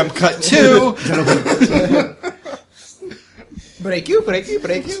opium? Jump cut 2. break you.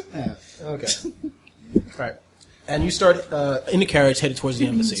 Yeah. Okay. All right. And you start in the carriage headed towards the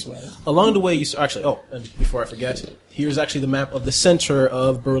embassy. Along the way, and before I forget, here's actually the map of the center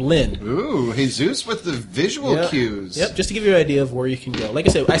of Berlin. Ooh, Jesus with the visual cues. Yep, just to give you an idea of where you can go. Like I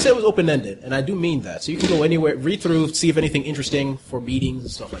said it was open-ended, and I do mean that. So you can go anywhere, read through, see if anything interesting for meetings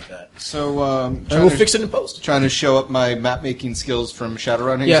and stuff like that. So, And we'll fix it in post. Trying to show up my map-making skills from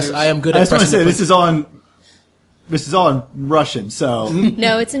Shadowrun. Yes, Jesus? I am good I at just want to pressing say, the this is all in Russian, so...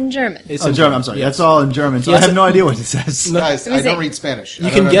 No, it's in German. It's Oh, in German, I'm sorry. yes. That's all in German, so Yes, I have no idea what it says. Guys, Let me I don't see. read Spanish. You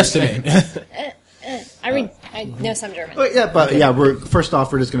can guesstimate. I know some German. But first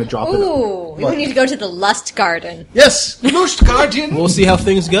off, we're just going to drop it. Ooh, we need to go to the Lust Garden. yes. Lust Guardian. We'll see how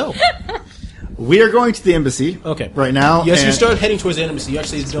things go. We are going to the embassy. Okay. Right now. Yes, you and- start heading towards the embassy. You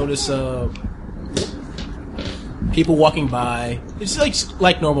actually notice people walking by. It's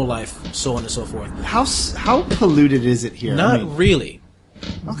like normal life, so on and so forth. How polluted is it here? Not I mean, really.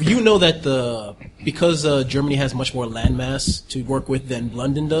 You know that because Germany has much more landmass to work with than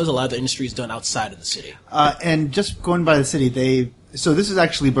London does, a lot of the industry is done outside of the city. and just going by the city, so this is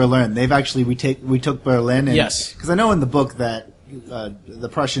actually Berlin. We took Berlin. And, Yes. Because I know in the book that the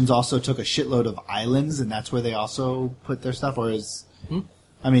Prussians also took a shitload of islands, and that's where they also put their stuff. Or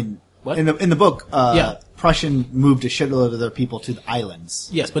What? in the book, Yeah. Prussian moved a shitload of their people to the islands.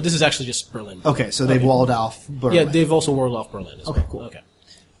 Yes, but this is actually just Berlin. Okay, so they've walled off Berlin. Yeah, they've also walled off Berlin as well. Okay, cool. Okay.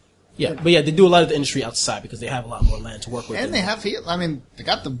 Yeah, but they do a lot of the industry outside because they have a lot more land to work with. And they have, they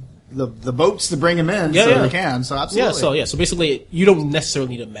got the boats to bring them in, Yeah, so yeah. they can. So absolutely. So basically, you don't necessarily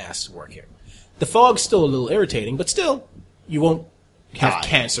need a mask to work here. The fog's still a little irritating, but still, you won't have Die.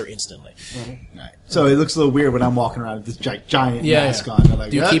 cancer instantly. Right. So it looks a little weird when I'm walking around with this giant Yeah, mask yeah. on. They're like,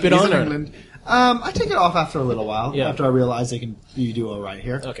 Do you keep it he's on, in or- England. I take it off after a little while. Yeah. After I realize you do all right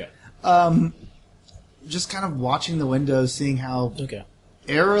here. Okay. Just kind of watching the windows, seeing how Okay.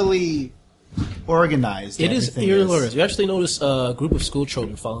 eerily organized It is everything eerily organized. You actually notice a group of school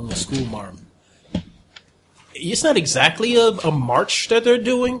children following a school marm. It's not exactly a march that they're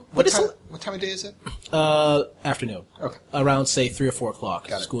doing, but it's What time of day is it? afternoon. Okay. Around, say, 3 or 4 o'clock.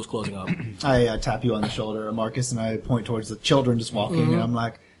 Got it. School's closing up. I tap you on the shoulder, Marcus, and I point towards the children just walking, Mm-hmm. and I'm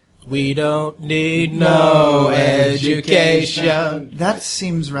like, We don't need no education. that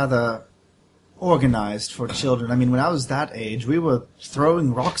seems rather organized for children. I mean, when I was that age, we were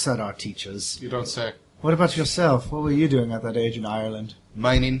throwing rocks at our teachers. You don't say. What about yourself? What were you doing at that age in Ireland?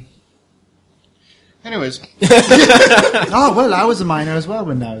 Mining. Anyways. Oh, well, I was a miner as well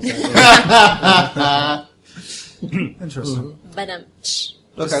when I was that age. Interesting. But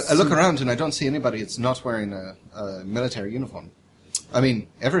Look, I look around and I don't see anybody that's not wearing a military uniform. I mean,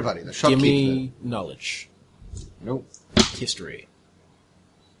 everybody. The shopkeep. Give me knowledge. Nope. History.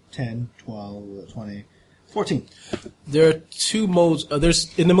 10, 12, 20, 14. There are two modes.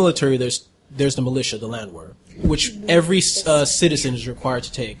 There's in the military. There's the militia, the landwehr, which every citizen is required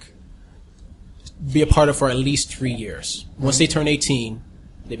to be a part of for at least 3 years. Once they turn 18,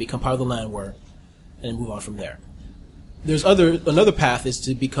 they become part of the landwehr, and move on from there. there's another path is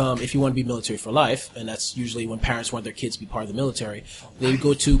to become, if you want to be military for life, and that's usually when parents want their kids to be part of the military, they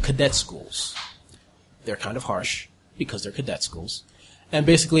go to cadet schools. They're kind of harsh because they're cadet schools. And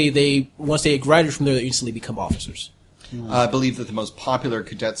basically, once they graduate from there, they instantly become officers. I believe that the most popular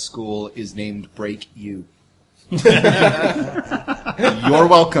cadet school is named Break You. You're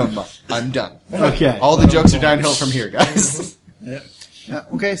welcome. I'm done. Okay. All the jokes are downhill from here, guys.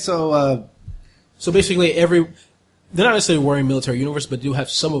 Okay, so basically, they're not necessarily wearing military uniforms, but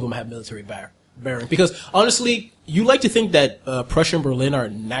some of them have military bearing. Because honestly, you like to think that Prussia and Berlin are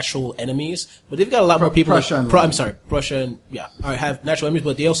natural enemies, but they've got a lot more people. Prussia and have natural enemies,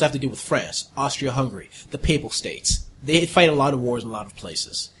 but they also have to deal with France, Austria-Hungary, the Papal States. They fight a lot of wars in a lot of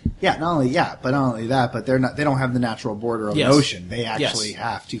places. not only that, but they don't have the natural border of an ocean. They actually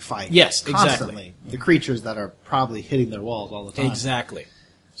have to fight constantly. The creatures that are probably hitting their walls all the time. Exactly.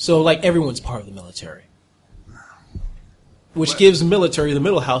 So, everyone's part of the military. Which gives the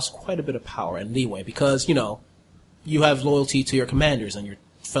middle house, quite a bit of power and leeway because, you have loyalty to your commanders and your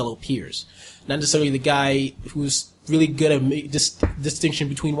fellow peers. Not necessarily the guy who's really good at distinction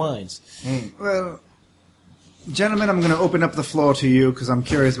between wines. Well, gentlemen, I'm going to open up the floor to you because I'm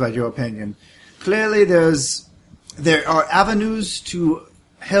curious about your opinion. Clearly, there are avenues to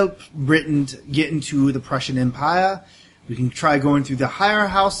help Britain get into the Prussian Empire. We can try going through the higher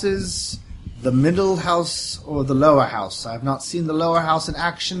houses, the middle house, or the lower house. I have not seen the lower house in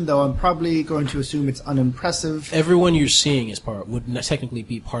action, though I'm probably going to assume it's unimpressive. Everyone you're seeing would technically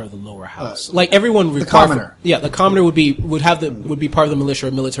be part of the lower house. Everyone, the commoner. The commoner would be part of the militia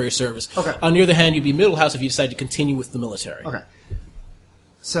or military service. Okay. On the other hand, you'd be middle house if you decide to continue with the military. Okay.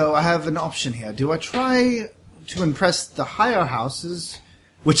 So I have an option here. Do I try to impress the higher houses,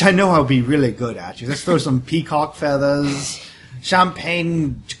 which I know I'll be really good at? Let's throw some peacock feathers,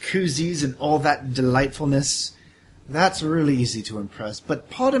 champagne jacuzzis, and all that delightfulness. That's really easy to impress.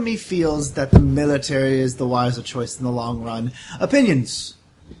 But part of me feels that the military is the wiser choice in the long run. Opinions,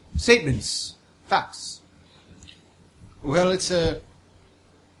 statements, facts. Well, it's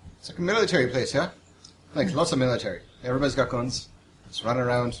like a military place, yeah? Lots of military. Everybody's got guns. Just running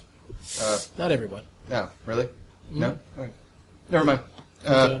around. Not everyone. No, really? No? All right. Never mind.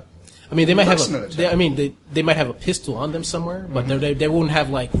 They might have military. they might have a pistol on them somewhere, but they won't have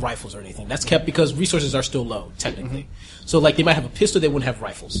rifles or anything. That's kept because resources are still low technically. So they might have a pistol, they wouldn't have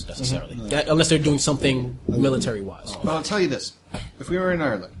rifles necessarily, unless they're doing something military wise. Well, I'll tell you this: if we were in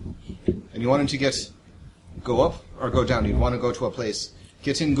Ireland and you wanted to go up or go down, you'd want to go to a place,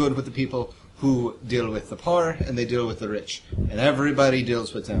 get in good with the people who deal with the poor and they deal with the rich, and everybody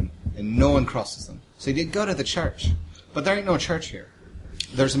deals with them, and no one crosses them. So you go to the church, but there ain't no church here.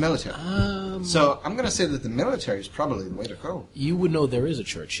 There's a military. So I'm going to say that the military is probably the way to go. You would know there is a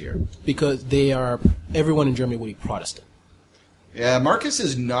church here because everyone in Germany would be Protestant. Yeah, Marcus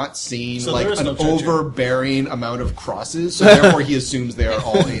is not seeing So there is an no church here. overbearing amount of crosses, so therefore he assumes they are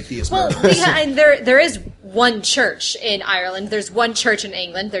all atheist Well, murderers. and there is one church in Ireland. There's one church in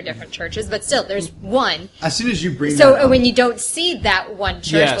England. They're different churches, but still, there's one. As soon as you bring that So up, when you don't see that one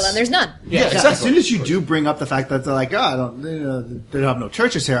church, Yes. well, then there's none. Yeah, as soon as you do bring up the fact that they're like, they don't have no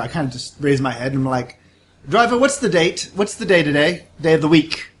churches here, I kind of just raise my head and I'm like, driver, what's the date? What's the day today? Day of the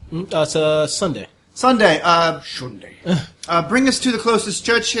week? It's Sunday. Sunday. Bring us to the closest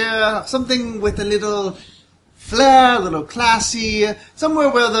church here. Something with a little flair, a little classy. Somewhere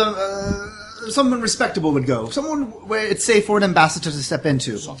where someone respectable would go. Someone where it's safe for an ambassador to step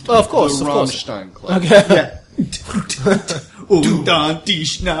into. Oh, of course, The of course. Rammstein Club. Yeah.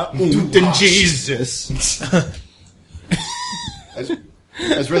 Jesus. I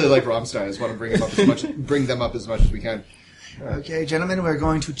just really like Rammstein. I just want to bring them up as much as we can. Okay, gentlemen, we're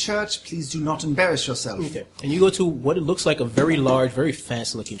going to church. Please do not embarrass yourself. Okay. And you go to what it looks like a very large, very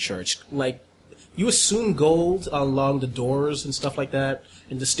fancy-looking church. You assume gold along the doors and stuff like that,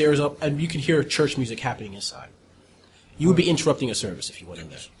 and the stairs up, and you can hear church music happening inside. You would be interrupting a service if you went in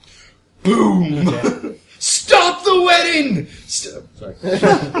there. Boom! Okay. Stop the wedding! Sorry.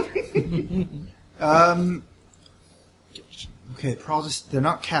 Okay, they're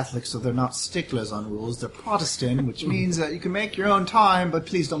not Catholic, so they're not sticklers on rules. They're Protestant, which means that you can make your own time, but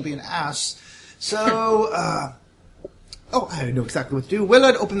please don't be an ass. So, I know exactly what to do.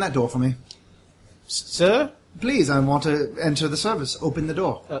 Willard, open that door for me. Sir? Please, I want to enter the service. Open the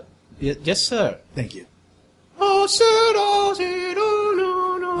door. Yes, sir. Thank you. Oh, sir, oh, sir, oh,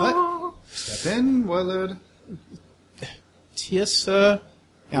 no, no. What? Step in, Willard. Yes, sir.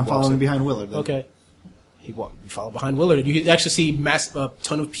 Yeah, I'm following behind Willard, then. Okay. You follow behind Willard. You actually see a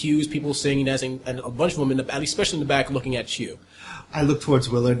ton of pews, people singing, dancing, and a bunch of them, especially in the back, looking at you. I look towards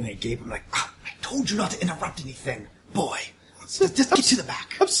Willard and I gape. I'm like, I told you not to interrupt anything. boy. Just get to the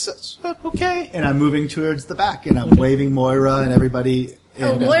back. Okay. And I'm moving towards the back, and I'm waving Moira and everybody.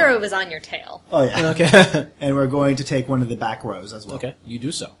 Oh, And, Moira was on your tail. oh yeah. Okay. And we're going to take one of the back rows as well. Okay, you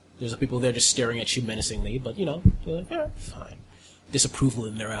do so. There's people there just staring at you menacingly, but they're like, yeah, fine. Disapproval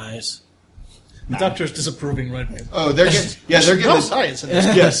in their eyes. The doctor's disapproving right now. Oh, they're getting they're No getting science in this.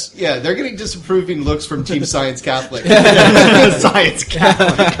 yes, yeah, they're getting disapproving looks from Team Science Catholic. Science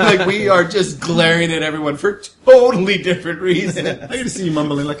Catholic. Like we are just glaring at everyone for totally different reasons. I get to see you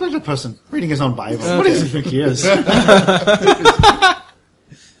mumbling like a person reading his own Bible. What does he think he is?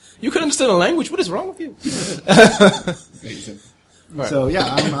 You can understand the language. What is wrong with you? Amazing. So yeah,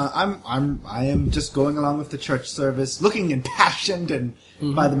 I am just going along with the church service, looking impassioned and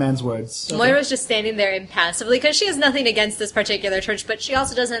by the man's words. Moira's just standing there impassively because she has nothing against this particular church, but she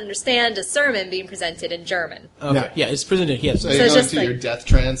also doesn't understand a sermon being presented in German. Okay, yeah, it's presented. Yes. So So you it's go just into like- your death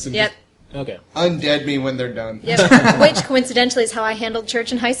trance and Yep. Okay. just undead me when they're done. Yep. Which coincidentally is how I handled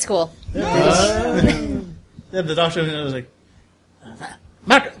church in high school. Then the doctor was like,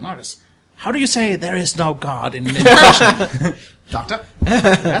 Marcus, how do you say there is no God in Russian? Doctor,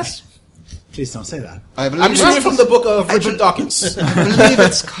 Yes? please don't say that. I believe I'm just reading from the book of Richard Dawkins. I believe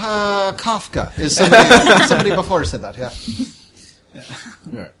it's Kafka. Is somebody before said that? Yeah.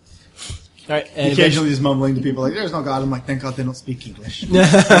 All right, and Occasionally just mumbling to people like, there's no God. I'm like, thank God they don't speak English.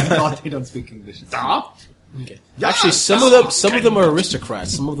 Thank God they don't speak English. Okay. Actually, some of them are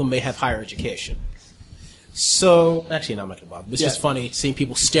aristocrats. Some of them may have higher education. So, actually, no, I'm not going to bother. It's just funny seeing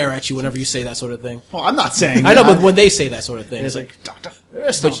people stare at you whenever you say that sort of thing. Well, I'm not saying I know, that. but when they say that sort of thing, it's like, Doctor, there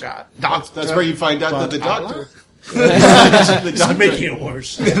is no God. That's where you find out that the doctor. the doctor Making it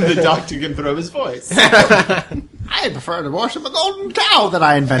worse. the doctor can throw his voice. I prefer to worship a golden cow that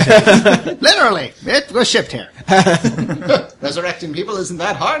I invented. Literally, it was shipped here. Resurrecting people isn't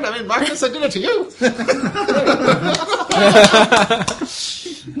that hard. I mean, Marcus, I did it to you.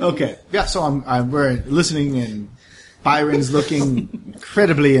 Okay, yeah. So we're listening, and Byron's looking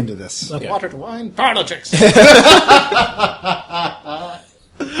incredibly into this. okay. Water to wine, politics.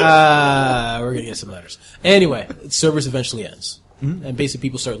 We're gonna get some letters. Anyway, service eventually ends, and basically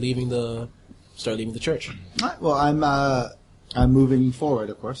people start leaving the church. All right, well, I'm moving forward,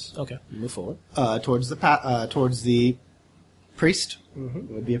 of course, Okay, move forward. towards the priest. It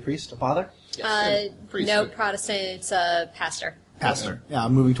would be a priest, a father, No Protestant, it's a pastor. pastor. Yeah,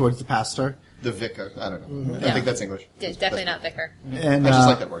 I'm moving towards the pastor, The vicar. I don't know. I Yeah. think that's English. Definitely not vicar. and I just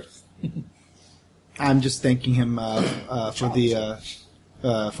like that word. I'm just thanking him for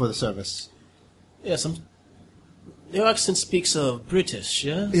the service. Yeah, your accent speaks of British,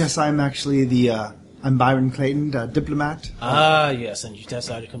 yeah? Yes, I'm actually I'm Byron Clayton, diplomat. Ah, yes, and you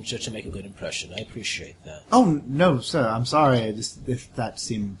decided to come to church to make a good impression. I appreciate that. Oh no, sir, I'm sorry. This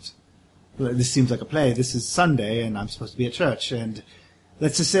seems like a play. This is Sunday, and I'm supposed to be at church. And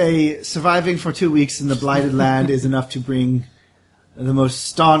let's just say, surviving for 2 weeks in the blighted land is enough to bring the most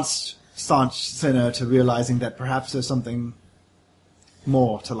staunch sinner to realizing that perhaps there's something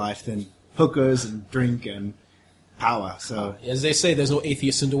more to life than hookers and drink and power. So As they say, there's no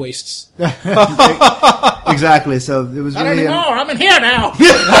atheists in the wastes. exactly. So it was Not really. anymore. I'm in here now.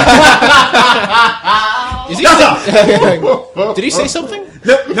 Is he? Did he say something?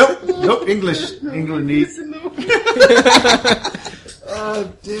 Nope. English. Englandese.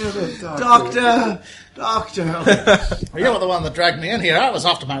 Oh, damn it, Doctor. You were the one that dragged me in here. I was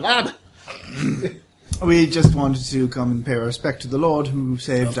off to my lab. We just wanted to come and pay our respect to the Lord who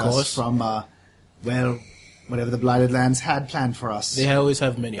saved Of us course. from, whatever the Blighted Lands had planned for us. They always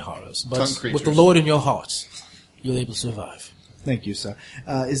have many horrors, but Tongue with creatures. the Lord in your hearts, you'll able to survive. Thank you, sir.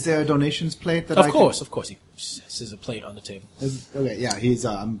 Is there a donations plate that Of I course. He says a plate on the table. Okay, yeah, he's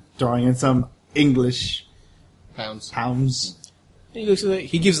drawing in some English Pounds. pounds. He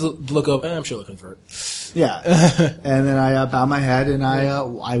gives the look of, I'm sure they'll convert. Yeah. And then I bow my head and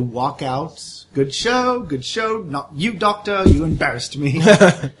I walk out. Good show. Not you, Doctor. You embarrassed me.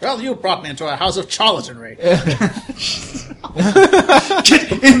 Well, you brought me into a house of charlatanry.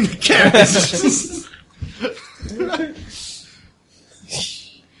 Get in the carriage.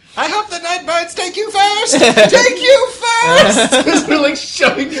 I hope the night birds take you first! Take you first! Just like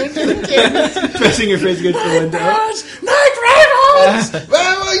shoving you into the cannon. Pressing your face against the window. Night ravens!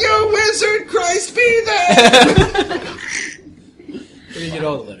 Where will your wizard Christ be there? You get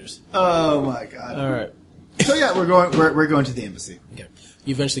all the letters. Oh my god. All right. So yeah, we're going to the embassy. Okay.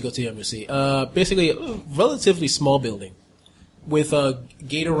 You eventually go to the embassy. Basically, a relatively small building with a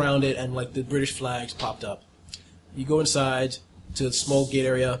gate around it and like the British flags popped up. You go inside to the small gate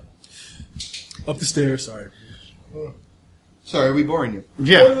area. Up the stairs. Sorry. Sorry, are we boring you?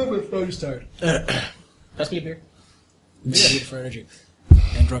 Yeah. I'm just tired. Pass me a beer. Need for energy.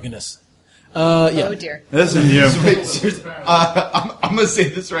 And drunkenness. Oh Yeah. dear. Listen, you. Wait, seriously, I'm going to say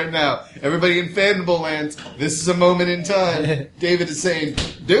this right now. Everybody in Fandible Land, this is a moment in time. David is saying,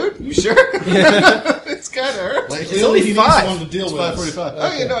 dude, you sure? It's kind of early. It's only 5 to deal It's with. 5:45.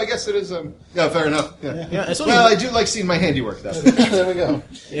 Oh, yeah, no, I guess it is. Yeah, fair enough. Yeah. Yeah, it's only, Well, I do like seeing my handiwork, though. There we go.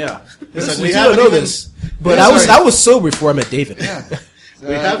 yeah. We Listen, you haven't don't know even- this, but I was sober before I met David.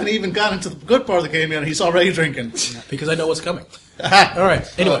 We haven't even gotten into the good part of the game yet, and he's already drinking. Because I know what's coming. All right.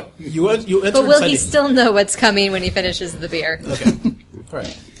 Anyway, you enter But will inside he the- still know what's coming when he finishes the beer? Okay. All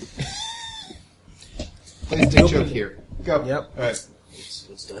right. Please do joke here. Go. Yep. All right.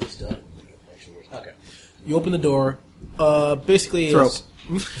 It's done. It's done. Okay. You open the door. Basically, Throw.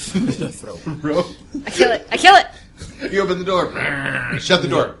 throw. Bro, I kill it. I kill it. you open the door. Shut the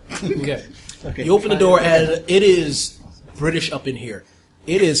door. Okay. You open the door, and it is British up in here.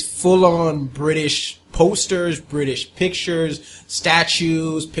 It is full-on British posters, British pictures,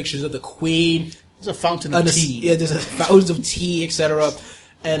 statues, pictures of the Queen. There's a fountain of tea. Yeah, there's fountains of tea, etc.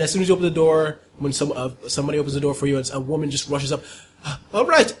 And as soon as you open the door, when somebody opens the door for you, and a woman just rushes up. All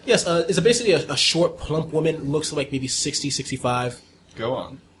right, yes, it's basically a short, plump woman. Looks like maybe 60, 65. Go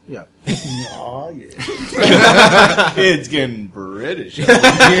on. Yeah. Oh, yeah. It's getting British.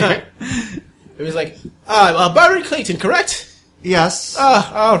 It was like, Byron Clayton, correct? Yes.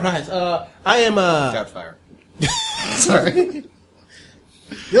 All right. I am, Doubtfire. Sorry.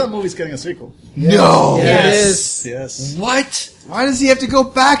 The other movie's getting a sequel. No. Yes. Yes. What? Why does he have to go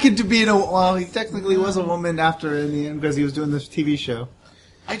back into being a... Well, he technically was a woman after in the end because he was doing this TV show.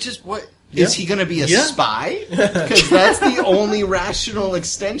 What? Yeah. Is he going to be a Yeah. spy? Because that's the only rational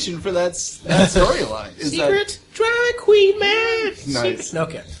extension for that storyline. Is that Secret drag queen man. Nice.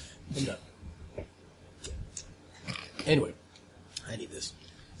 Okay. I'm done. Anyway, I need this.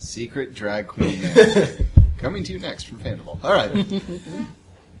 secret drag queen man. Coming to you next from Fandible. All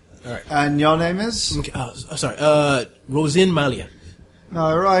right. And your name is? Okay, sorry. Rosin Malia.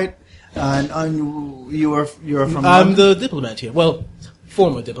 All right. And you're from I'm London? the diplomat here. Well,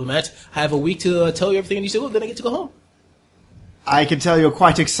 former diplomat. I have a week to tell you everything I need to do, then I get to go home. I can tell you're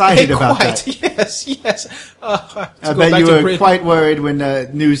quite excited about quite. that. Yes. I bet you were quite worried when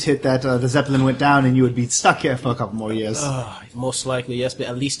news hit that the Zeppelin went down and you would be stuck here for a couple more years. Most likely, yes, but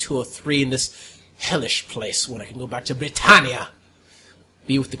at least 2 or 3 in this hellish place when I can go back to Britannia.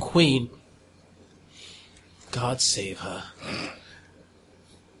 Be with the Queen. God save her.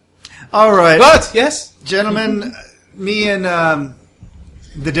 All right. But, yes? Gentlemen, me and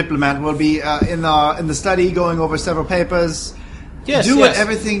the diplomat will be in the study going over several papers. Yes, Do yes.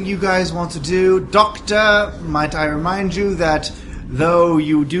 everything you guys want to do. Doctor, might I remind you that though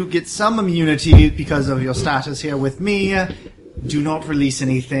you do get some immunity because of your status here with me, do not release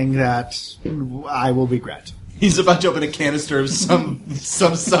anything that I will regret. He's about to open a canister of some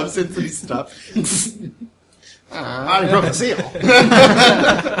substance-y stuff. I broke the seal.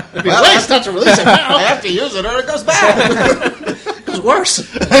 Well, Waste not to release it now. I have to use it or it goes bad. It's worse.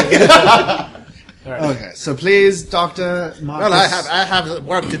 Okay, so please, Doctor Marcus. Well, I have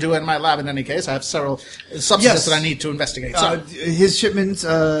work to do in my lab in any case. I have several substances Yes. that I need to investigate. So, his shipments,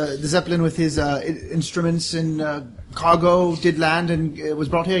 the Zeppelin with his instruments and cargo did land and was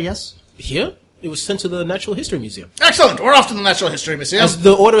brought here, yes? Here? It was sent to the Natural History Museum. excellent. We're off to the Natural History Museum. As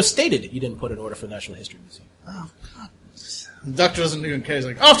the order stated, you didn't put an order for the Natural History Museum. The doctor doesn't even care. He's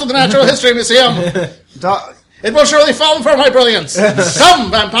like, off to the Natural History Museum. Do- It will surely fall for my brilliance.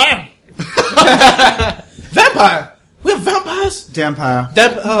 Come, vampire. Vampire! We have vampires? Dampire.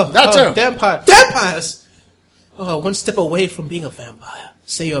 That too. Vampire. Vampires! Oh, 1 step away from being a vampire.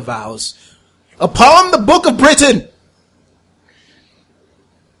 Say your vows. Upon the Book of Britain!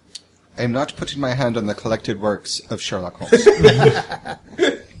 I am not putting my hand on the collected works of Sherlock Holmes.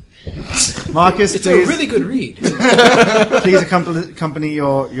 Marcus, It's please, a really good read. please accompany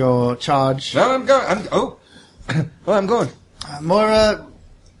your charge. No, I'm going. I'm going. Moira,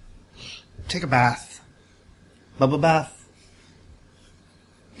 take a bath. Bubble bath.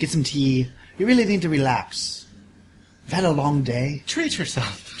 Get some tea. You really need to relax. You've had a long day. Treat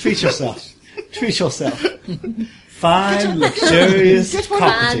yourself. Treat yourself. Treat yourself. Fine, luxurious get one-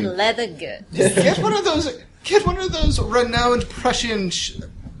 Fine carpeting. leather good. Get one of those. Get one of those renowned Prussian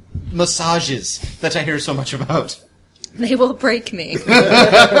massages that I hear so much about. They will break me.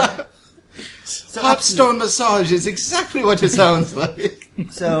 Hot stone massage is exactly what it sounds like.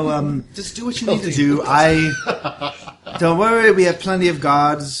 So, just do what you need to do. Don't worry, we have plenty of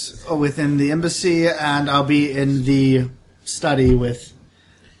guards within the embassy, and I'll be in the study with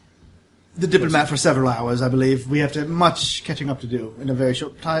the diplomat for several hours, I believe. We have much catching up to do in a very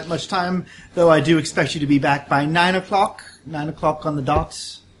short time, though I do expect you to be back by 9 o'clock. 9 o'clock on the dot.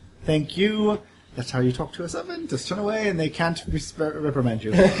 Thank you. That's how you talk to a servant. Just turn away and they can't reprimand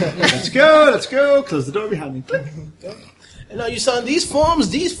you. Let's go. Close the door behind me. Click. And now you sign these forms,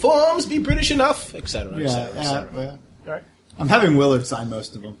 be British enough, etc. Yeah. All right. I'm having Willard sign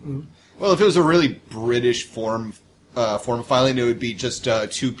most of them. Mm-hmm. Well, if it was a really British form of filing, it would be just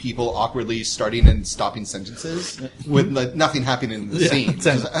two people awkwardly starting and stopping sentences with nothing happening in the scene.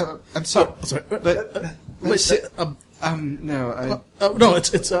 I'm sorry, but no. No, it's.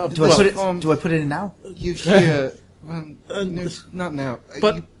 Do I put it in now? You hear? No, not now.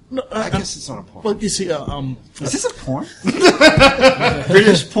 But I guess it's not a porn. Well, you see, Is this a porn?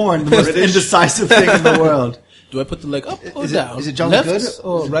 British porn, the most indecisive thing in the world. Do I put the leg up or Is down? it Jolly Left Good?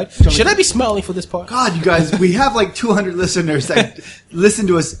 or right? Jolly Should Good? I be smiling for this part? God, you guys, we have like 200 listeners that listen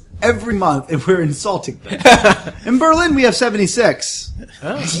to us every month, and we're insulting them. In Berlin, we have 76.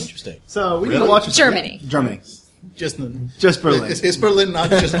 Oh, interesting. So we need to watch it. Germany. Just Berlin. Is Berlin not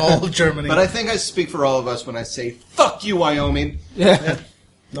just all of Germany? But I think I speak for all of us when I say, "Fuck you, Wyoming." Yeah.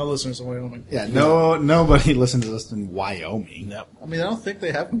 No listeners in Wyoming. Yeah, nobody listens to us in Wyoming. No. I mean, I don't think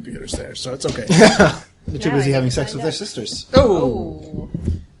they have computers there, so it's okay. They're too busy having sex with their sisters. Oh.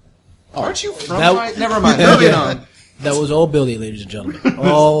 Aren't you from? That- Never mind. Moving on. That was all Billy, ladies and gentlemen.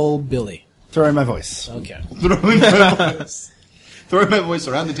 All Billy. Throwing my voice. Okay. Throwing my voice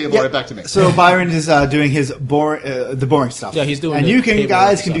around the table right back to me. So Byron is doing his the boring stuff. Yeah, he's doing And the you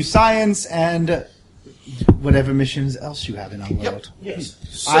guys paperwork can do stuff. science and whatever missions else you have in our world. Yes.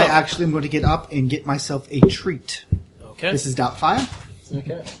 So, I actually am going to get up and get myself a treat. okay. This is Doubtfire.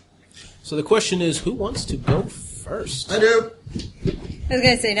 Okay. So the question is, who wants to go first? I do. I was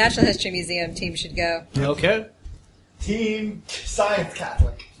going to say, Natural History Museum team should go. Okay. Team Science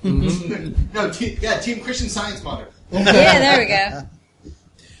Catholic. No, Team Christian Science Modern. Yeah, there we go.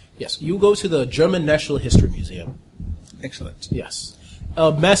 Yes, you go to the German National History Museum. Excellent. Yes. A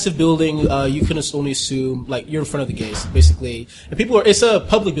massive building, you can only assume, like, you're in front of the gates, basically. And it's a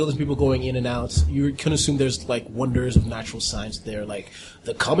public building, people going in and out. You can assume there's, like, wonders of natural science there, like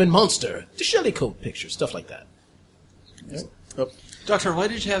the common monster, the Shelley Cove picture, stuff like that. Oh, Doctor, why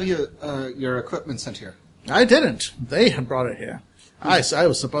did you have your equipment sent here? I didn't. They had brought it here. I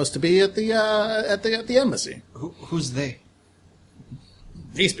was supposed to be at the embassy. Who's they?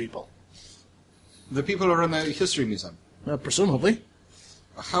 These people, The people who run the history museum. presumably.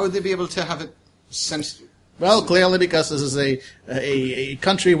 How would they be able to have it sent? Well, clearly because this is a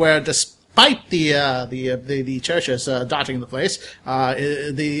country where, despite the churches dotting the place,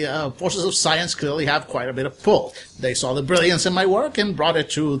 the forces of science clearly have quite a bit of pull. They saw the brilliance in my work and brought it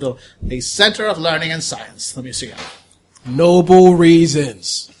to the Center of Learning and Science, the museum. Noble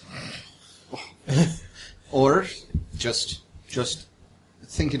reasons. Or just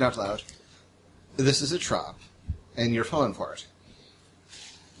thinking out loud, this is a trap, and you're falling for it.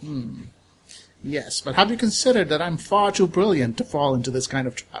 Yes, but have you considered that I'm far too brilliant to fall into this kind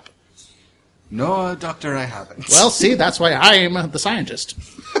of trap? No, Doctor, I haven't. Well, see, that's why I'm the scientist.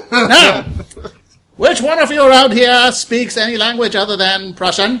 Now, which one of you around here speaks any language other than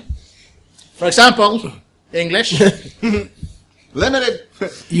Prussian? For example, English. Limited.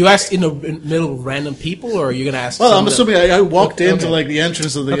 You asked in the middle of random people, or are you going to ask? Well, I'm someone assuming I walked into Okay. the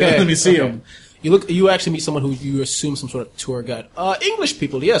entrance of the Okay, museum. okay. You actually meet someone who you assume some sort of tour guide. English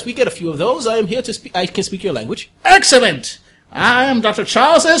people, yes, we get a few of those. I am here to speak. I can speak your language. Excellent. I am Dr.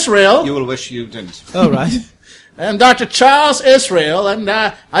 Charles Israel. You will wish you didn't. All right. I'm Dr. Charles Israel, and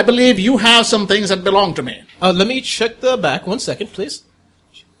I believe you have some things that belong to me. Let me check the back. 1 second, please.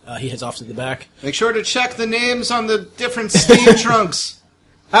 He heads off to the back. Make sure to check the names on the different steam trunks.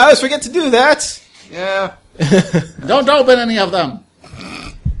 I always forget to do that. Yeah. Don't open any of them.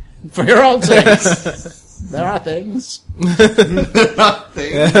 For your own sakes. There are things.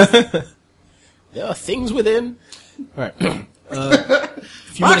 Nothing. There are things within. All right. A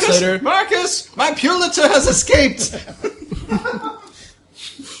few minutes later. Marcus, my Pulitzer has escaped.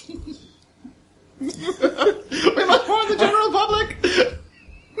 We must warn the general public.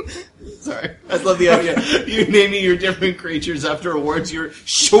 Sorry, I love the idea. You naming your different creatures after awards you're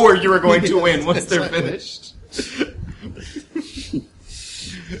sure you are going to win once they're finished.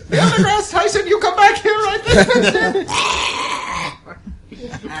 Neil deGrasse Tyson, you come back here right this instant.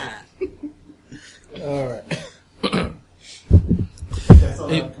 All right.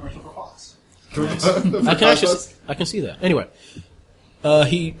 I can see that. Anyway,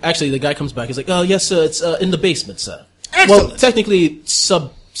 the guy comes back. He's like, "Oh yes, sir. It's in the basement, sir. Excellent. Well, technically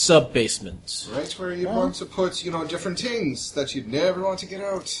sub basement. Right where you'd want to put, different things that you'd never want to get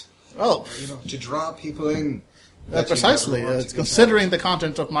out. Oh, To draw people in. precisely. Considering the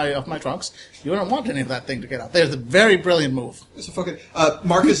content of my trunks, you don't want any of that thing to get out. There's a very brilliant move. It's a fucking.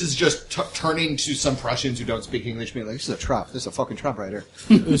 Marcus is just turning to some Prussians who don't speak English, being like, "This is a trap. This is a fucking trap right here."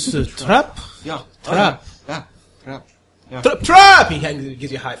 It's a trap. Yeah, Trap. Yeah, trap. Trap! He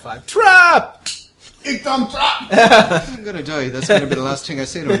gives you a high five. Trap! I'm gonna die. That's gonna be the last thing I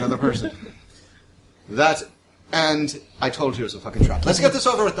say to another person. That, and I told you it was a fucking trap. Let's get this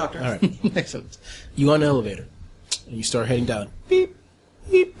over with, Doctor. All right. Excellent. You go on an elevator, and you start heading down. Beep,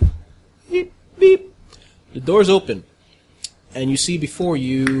 beep, beep, beep. The doors open, and you see before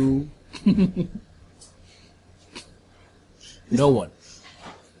you no one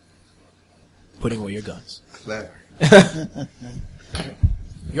putting away your guns. Clever.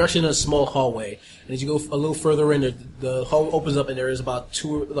 You're actually in a small hallway, and as you go a little further in, the hall opens up, and there is about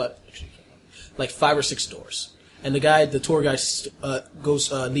 5 or 6 doors. And the tour guide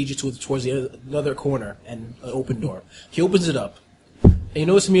leads you towards the other corner and an open door. He opens it up, and you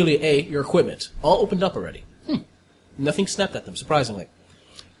notice immediately, your equipment all opened up already. Nothing snapped at them, surprisingly.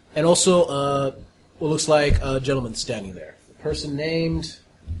 And also, what looks like a gentleman standing there. A person named,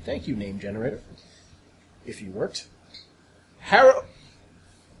 thank you, name generator, if you worked, Harold.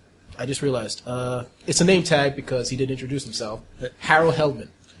 I just realized it's a name tag because he didn't introduce himself. Harold Heldman,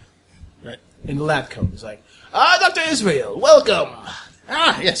 right in the lab coat. He's like, Dr. Israel, welcome.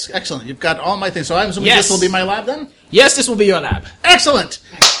 Ah, yes, excellent. You've got all my things. So I'm assuming Yes. this will be my lab then? Yes, this will be your lab. Excellent!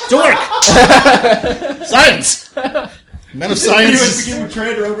 To work! Science! Men of You science. became a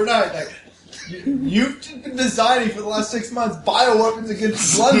trader overnight. Like, you've been designing for the last 6 months bioweapons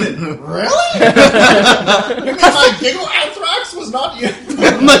against London. Really? You mean my giggle anthrax was not you?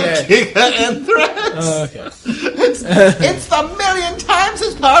 Okay. It's the million times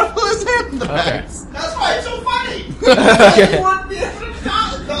as powerful as anthrax. That's why it's so funny. You wouldn't be able to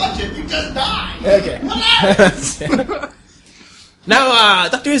dodge it. You just died. Okay. Now,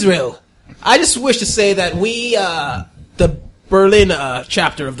 Dr. Israel, I just wish to say that we, the Berlin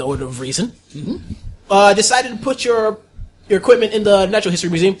chapter of the Order of Reason, decided to put your equipment in the Natural History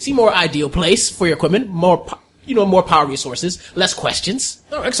Museum. It's a more ideal place for your equipment, more power resources, less questions,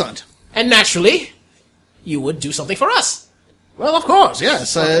 Oh, excellent. and naturally, you would do something for us. Well, of course,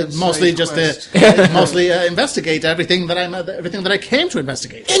 yes. Mostly side just investigate everything that I came to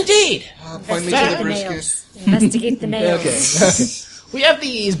investigate. Indeed. Point me to Investigate the the brisket. nails. Investigate the nails. We have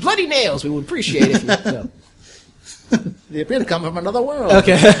these bloody nails. We would appreciate if you. No. They appear to come from another world.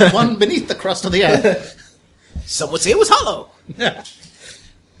 Okay. One beneath the crust of the earth. Some would say it was hollow.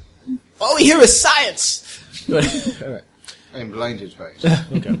 All we hear is science. All right. I'm blinded by it.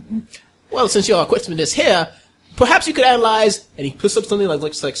 Okay. Well, since your equipment is here, perhaps you could analyze. And he puts up something that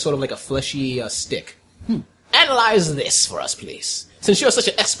looks like sort of like a fleshy stick. Analyze this for us, please. Since you're such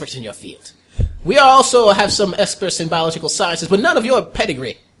an expert in your field, we also have some experts in biological sciences, but none of your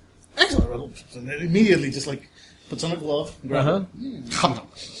pedigree. Excellent. And then immediately just puts on a glove. Grab it. Come on.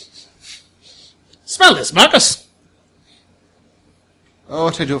 Smell this, Marcus. Oh,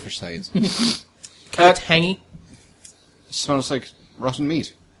 what I do for science? Kind of tangy. Smells like rotten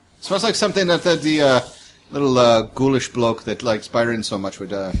meat. Smells like something that the little ghoulish bloke that likes Byron so much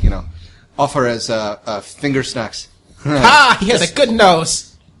would, offer as finger snacks. He has a good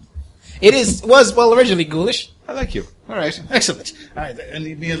nose. Was originally ghoulish. I like you. All right. Excellent. All right, and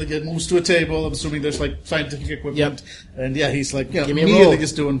he immediately moves to a table. I'm assuming there's scientific equipment. Yep. And yeah, he's me a immediately roll.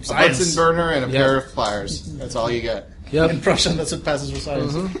 just doing A science. Bunsen burner and a pair of pliers. That's all you get. Yep. In Prussian, that's what passes for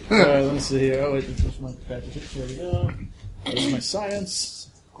science. Let me see here. Oh, wait, this my package. Here we go. There's my science.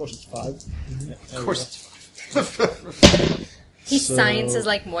 Of course, it's 5. Yeah, Of course it's Science is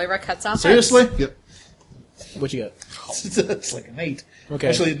like Moira cuts off. Seriously? Yep. What you got? It's like an 8. Okay.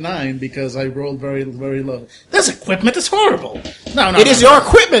 Actually, 9 because I rolled very, very low. This equipment is horrible. No, It is your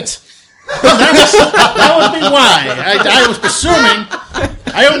equipment. That would be why. I was presuming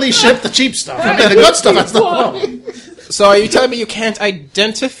I only ship the cheap stuff. I mean, the good stuff, that's the problem. So are you telling me you can't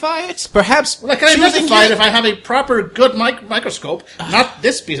identify it? Perhaps Well, I can choosing identify it your- if I have a proper, good microscope, not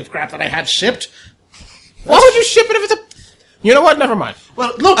this piece of crap that I had shipped. Why would you ship it if it's a... You know what? Never mind.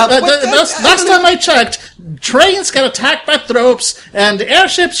 Well, look, last time I checked, trains get attacked by tropes, and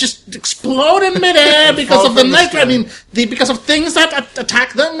airships just explode in midair because of the from the night. sky. I mean, because of things that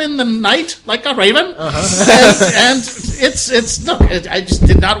attack them in the night, like a raven. And it's look, I just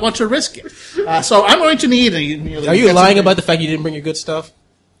did not want to risk it. So I'm going to need. Are you lying about the fact you didn't bring your good stuff?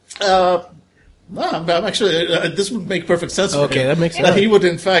 No, I'm actually. This would make perfect sense. For Okay, him. that makes sense. That he would,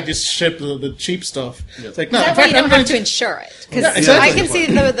 in fact, just ship the cheap stuff. It's like no, in That way fact, you I'm don't going have to insure it. Because Yeah, exactly. I can see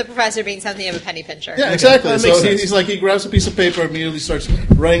the professor being something of a penny pincher. Yeah, exactly. That makes So sense. he's like, he grabs a piece of paper, immediately starts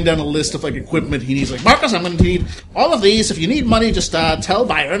writing down a list of like equipment he needs. Like, Marcus, I'm going to need all of these. If you need money, just tell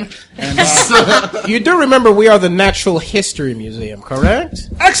Byron. And You do remember we are the Natural History Museum, correct?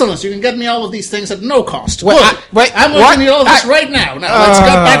 excellent. You can get me all of these things at no cost. Wait, Good. wait, I'm going what? to need all of this right now. Now let's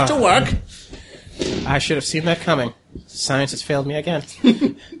get back to work. I should have seen that coming. Science has failed me again.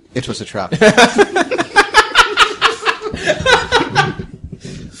 It was a trap.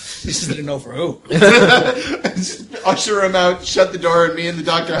 This didn't know for who. Usher him out, shut the door, and me and the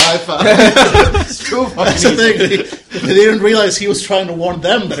doctor high five. Screw That's the thing. They didn't realize he was trying to warn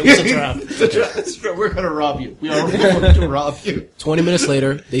them that it was a trap. We're going to rob you. We are going to rob you. 20 minutes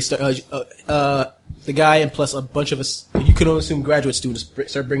later, they start. The guy and plus a bunch of us, you can only assume graduate students,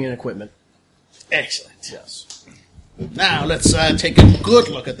 start bringing in equipment. Excellent. Yes. Now let's take a good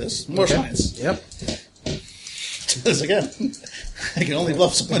look at this. More science. Yep. This again. I can only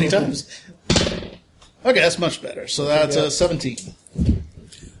bluff so many times. Okay, that's much better. So that's 17.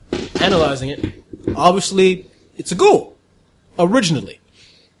 Analyzing it, obviously, it's a ghoul. Originally,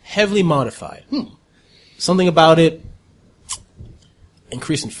 heavily modified. Something about it,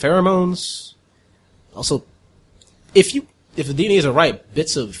 increasing pheromones. Also, if the DNAs are right,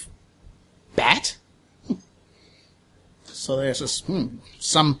 bits of bat. So there's this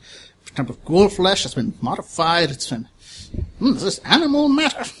some type of ghoul flesh that's been modified. It's been this is animal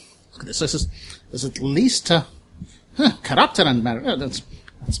matter. This is at least carotid matter. That's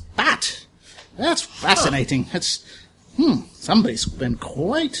bat. That's fascinating. It's somebody's been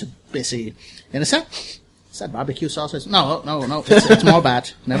quite busy. And is that barbecue sausage? No. It's more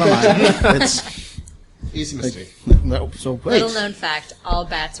bat. Never mind. It's Easy mistake. no. So wait. Little known fact: all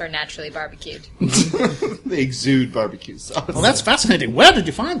bats are naturally barbecued. They exude barbecue sauce. Well, that's fascinating. Where did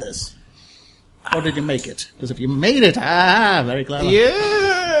you find this? Or did you make it? Because if you made it, very clever.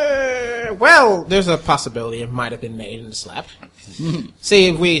 Yeah. Well, there's a possibility it might have been made in the slab. See,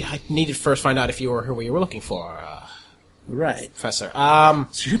 I needed to first find out if you were who we were looking for, Right. Professor.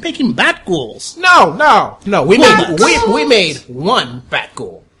 So you're making bat ghouls. No. We What? made one bat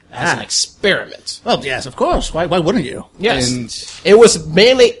ghoul as an experiment. Well, yes, of course. Why wouldn't you? Yes. And It was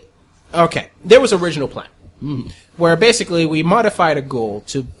mainly okay. There was original plan where basically we modified a ghoul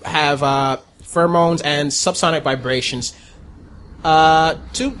to have pheromones and subsonic vibrations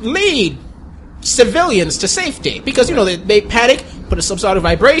to lead civilians to safety because they panic, put a subsonic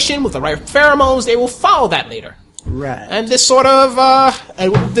vibration with the right pheromones, they will follow that later. Right. And this sort of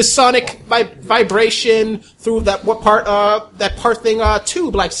this sonic vibration through that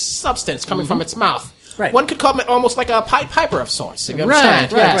tube-like substance coming from its mouth. Right. One could call it almost like a Pied Piper of sorts. If you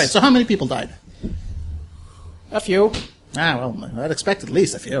understand. Yes. Right. So how many people died? A few Well, I'd expect at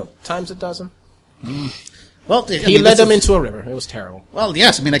least a few. times a dozen. Well, He led them into a river. It was terrible. Well,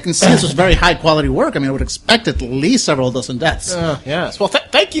 yes. I can see this was very high quality work. I would expect at least several dozen deaths. Yes. Well,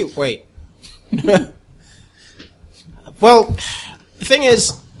 thank you. Wait. Well, the thing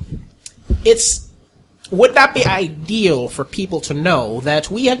is, would not be ideal for people to know that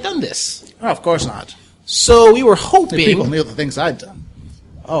we had done this. Oh, of course not. So we were If hoping. people knew the things I'd done.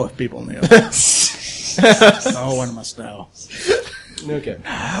 Oh, if people knew. No one must know. Okay.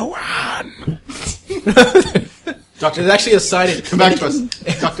 No one. Doctor, There's actually a sign. come back to us,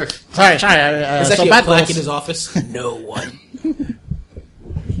 Doctor. Sorry. There's So actually a bat plaque in ghouls- his office. No one.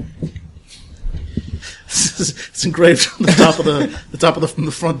 It's engraved on the top of the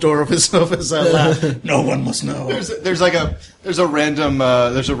front door of his lab. No one must know. There's a random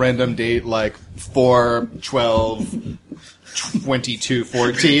date like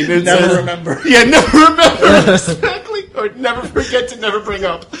 4/12/22/14. It Never says- remember. Yeah, never remember exactly, or never forget to never bring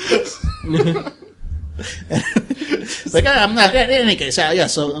up. Like I'm not. In any case,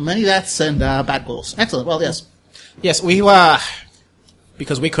 so many deaths and bad ghouls. Excellent. Well, yes. Yes, we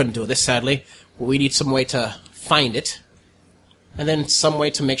because we couldn't do this, sadly. We need some way to find it, and then some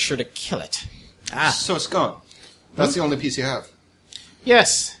way to make sure to kill it. So it's gone. That's the only piece you have,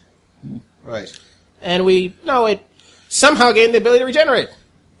 Yes, right? and it somehow gained the ability to regenerate.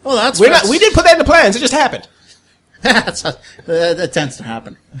 Well, that's We didn't put that in the plans. It just happened. that tends to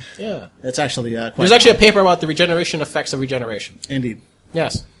happen. Yeah. It's actually quite There's actually a paper about the regeneration effects of regeneration. indeed,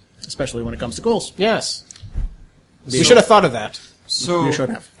 Yes. especially when it comes to ghouls. Yes. We should have thought of that. So You should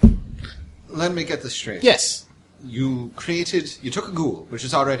have. let me get this straight. Yes. You took a ghoul, which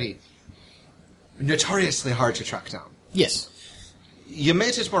is already notoriously hard to track down. Yes. You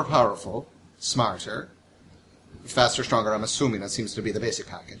made it more powerful, smarter, faster, stronger. I'm assuming that seems to be the basic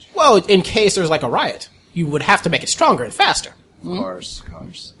package. Well, in case there's like a riot, you would have to make it stronger and faster. Of course.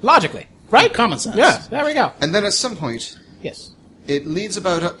 Logically. Right? Common sense. Yeah, there we go. And then at some point, Yes. it leads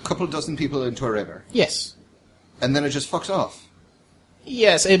about a couple dozen people into a river. Yes. And then it just fucks off.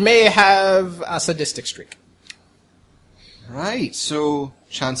 Yes, it may have a sadistic streak. Right, so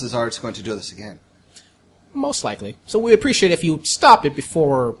chances are it's going to do this again. Most likely. So we appreciate if you stopped it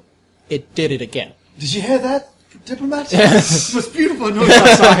before it did it again. Did you hear that, diplomat? It was beautiful noise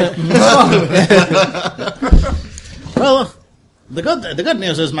outside. Well, the good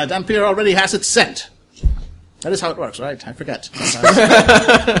news is my Dampier already has its scent. That is how it works, right? I forget.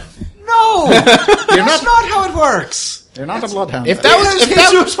 No! That's not how it works! You're not a bloodhound. If that was, if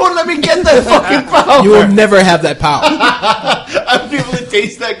that, just won't let me get that fucking power. you will never have that power. I'll be able to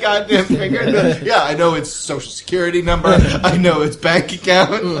taste that goddamn finger. Yeah, I know its social security number. I know its bank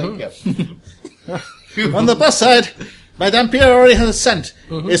account. Like, yeah. On the plus side, my Dampier already has its scent.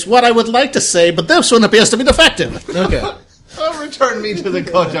 Is what I would like to say, but this one appears to be defective. Okay. Well, return me to the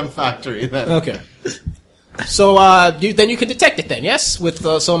goddamn factory then. Okay. So, then you can detect it then, yes? With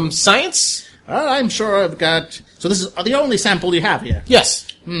some science? I'm sure I've got... So this is the only sample you have here. Yes.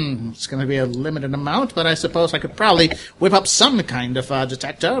 It's going to be a limited amount, but I suppose I could probably whip up some kind of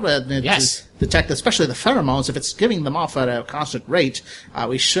detector. Yes. To detect especially the pheromones. If it's giving them off at a constant rate,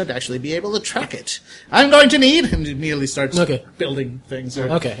 we should actually be able to track it. I'm going to need... And he immediately starts building things.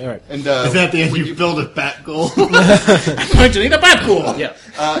 Okay, all right. And Is that the end you build a bat goal? I'm going to need a bat pool. Yeah.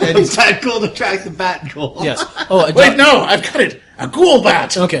 and A bat goal to track the bat goal. Yes. Oh, Wait, no, I've got it. A ghoul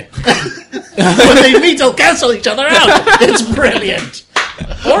bat. Okay. When they meet, they'll cancel each other out. It's brilliant.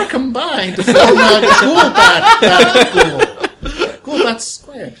 Or combined to form a ghoul bat. Ghoul bat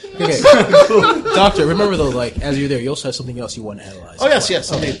squared. Okay. Doctor, remember though, like, as you're there, you also have something else you want to analyze. Oh,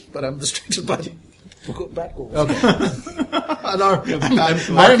 yes, indeed. But I'm distracted by the bat ghouls. Okay.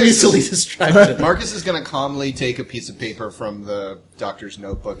 I'm easily distracted. Marcus is going to calmly take a piece of paper from the doctor's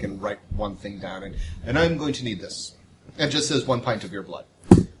notebook and write one thing down. And I'm going to need this. It just says 1 pint of your blood.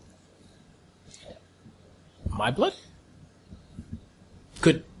 My blood?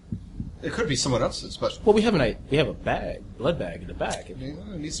 Could... It could be someone else's, but Well, we have a bag, blood bag in the back. it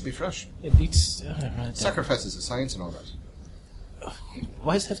needs to be fresh. It needs... Sacrifices of science and all that.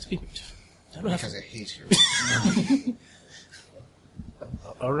 Why does it have to be... I don't have Because to... I hate you.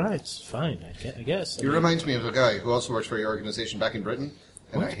 All right, fine, I guess. You remind me of a guy who also works for your organization back in Britain,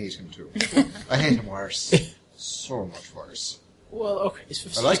 and I hate him too. I hate him worse. So much worse. Well, okay.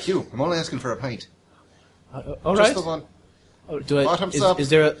 I like you. I'm only asking for a pint. All Just right. the one. Oh, do I, Bottoms up. is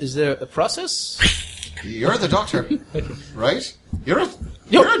there a process? You're the doctor, right? You're a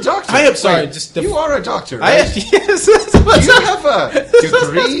doctor. I am sorry. Wait, Just you are a doctor, I right? have, yes. Do you have a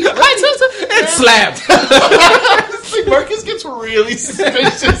degree? It's slammed. Like Marcus gets really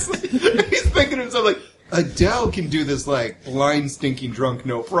suspicious. He's thinking to himself like, Adele can do this like blind, stinking drunk,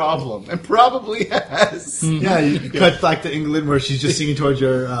 no problem, and probably has. Yeah, you cut back to England where she's just singing towards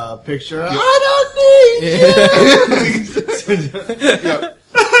your picture. I don't need you. Yeah.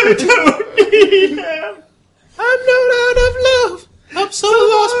 I don't need him. I'm not out of love. I'm so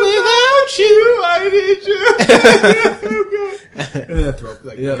lost without you. I need you. And then throat.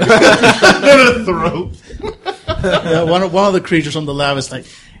 Like, Throat. Yeah, one of the creatures on the lab is like,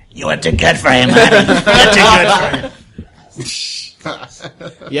 "You were too good for him, honey. You're too good for him."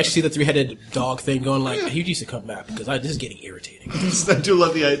 You actually see the three-headed dog thing going like, he needs to come back because this is getting irritating. I do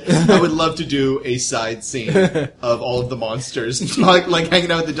love the idea. I would love to do a side scene of all of the monsters, like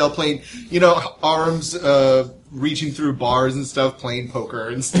hanging out with Adele playing, arms reaching through bars and stuff, playing poker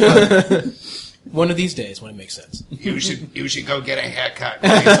and stuff. One of these days when it makes sense. You should go get a haircut.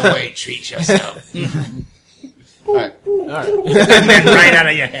 It's a way, treat yourself. All right. Right out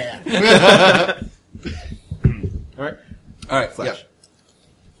of your hair. All right. All right, Flash.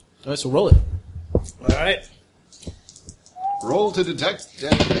 All right, so roll it. All right. Roll to detect.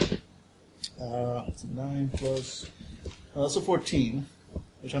 It's a 9 plus... that's a 14,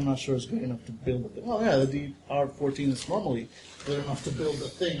 which I'm not sure is good enough to build a thing. Oh, yeah, the DR14 is normally good enough to build a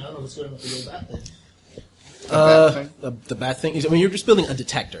thing. I don't know if it's good enough to build that thing. The bad thing is, you're just building a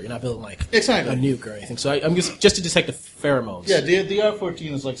detector. You're not building like Exactly. a nuke or anything. So I'm just to detect the pheromones. Yeah, the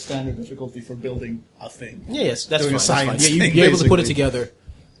DR14 is like standard difficulty for building a thing. Yeah, yes, that's Doing fine. a That's fine. science Yeah, thing, you're able to put it basically. together,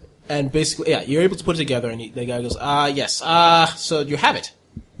 and basically, yeah, you're able to put it together, and the guy goes, yes, so you have it.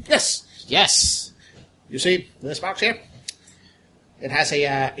 Yes. Yes. You see this box here? It has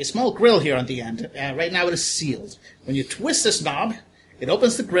a small grill here on the end. Right now it is sealed. When you twist this knob, It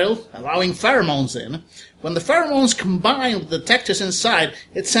opens the grill, allowing pheromones in. When the pheromones combine with the detectors inside,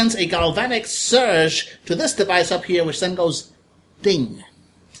 it sends a galvanic surge to this device up here, which then goes ding.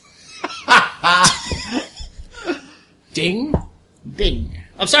 Ding. Ding.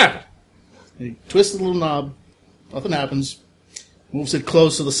 I'm sorry. He twists the little knob. Nothing happens. Moves it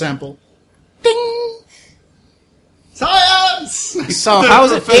close to the sample. Ding! Science! So how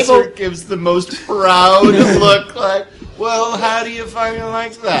is it Professor able? gives the most proud look like, well, how do you fucking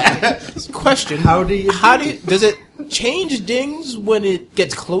like that? Question. How do you does it change dings when it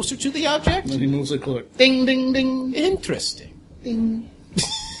gets closer to the object? Then he moves it closer. Ding, ding, ding. Interesting. Ding.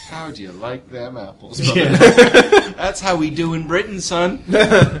 How do you like them apples? That's how we do in Britain, son.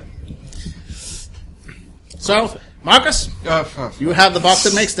 So, Marcus, you have the box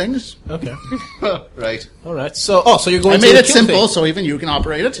that makes things. Okay. Right. All right. So, you're going I to made the it kill simple, phase. so even you can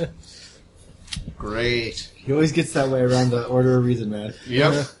operate it. Great. He always gets that way around the order of reason, man.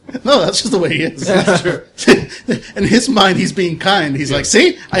 Yep. No, that's just the way he is. Sure. In his mind, he's being kind. He's like,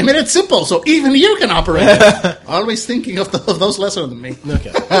 see, I made it simple, so even you can operate it. Always thinking of those lesser than me.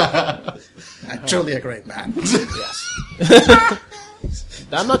 Okay. I'm truly a great man. Yes.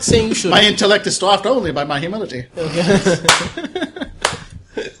 I'm not saying you should. My intellect is dwarfed only by my humility.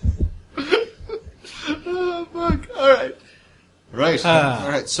 Oh, fuck. All right. Right. All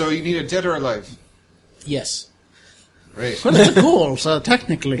right. So you need a dead or alive? Yes. Right. Well, it's a goal, so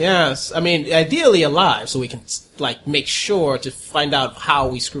technically. Yes. I mean, ideally alive, so we can make sure to find out how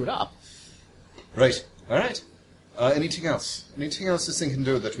we screwed up. Right. All right. Anything else? Anything else this thing can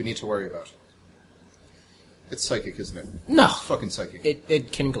do that we need to worry about? It's psychic, isn't it? No. It's fucking psychic.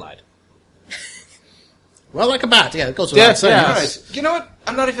 It can glide. Well, like a bat, yeah, it goes without saying. yeah. All right. You know what?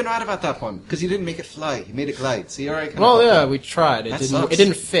 I'm not even mad about that one because you didn't make it fly. You made it glide. See, all right. Well, yeah, we tried. That It sucks.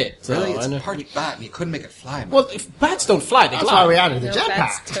 didn't fit. So Really, I know. it's part bat, and you couldn't make it fly. Man. Well, if bats don't fly, they That's why we glide. added the No,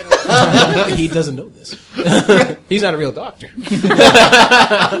 that's jetpack. totally He doesn't know this. He's not a real doctor.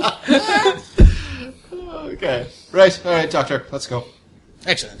 Okay. Right. All right, Doctor. Let's go.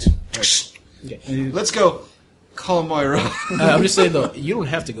 Excellent. Let's go. Call Moira. I'm just saying, though, you don't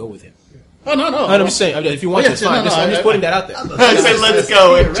have to go with him. Oh, no. I'm just saying, if you want to, it's fine. I'm just putting that out there. I said, let's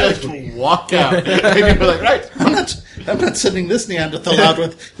go, and just walk out. And you're like, right. I'm not sending this Neanderthal out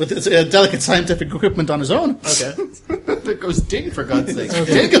with his delicate scientific equipment on his own. Okay. That goes ding, for God's sake.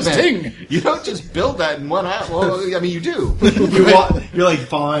 Ding goes Man. ding. You don't just build that in one hour. Well, I mean, you do. You're like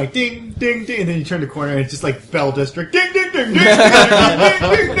following, like, ding, ding, ding, and then you turn the corner and it's just like Bell District. Ding, ding, ding, ding, ding,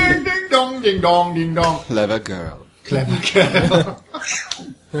 ding, ding, ding, dong, ding, dong, ding, dong. Clever girl. Clever girl.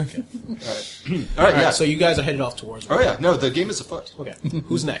 All right, All right, yeah. so you guys are headed off towards. Oh, yeah. No, the game is afoot. Okay.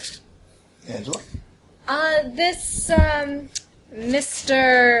 Who's next? Angela? This,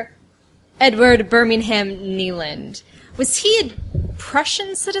 Mr. Edward Birmingham Neeland, was he a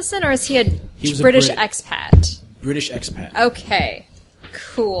Prussian citizen or is he a was a British Brit. expat? British expat. Okay,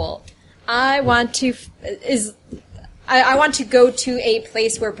 cool. I want to I want to go to a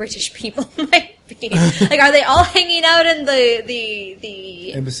place where British people might be. Like, are they all hanging out in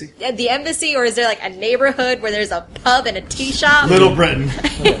the Embassy? The embassy, or is there like a neighborhood where there's a pub and a tea shop? Little Britain.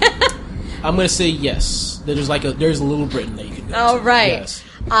 I'm gonna say yes. There's a Little Britain that you can go All to. right.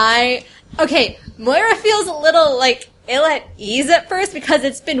 Yes. Okay, Moira feels a little, ill at ease at first because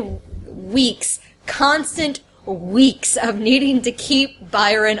it's been weeks, constant weeks of needing to keep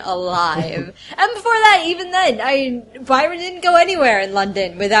Byron alive. And before that, even then, Byron didn't go anywhere in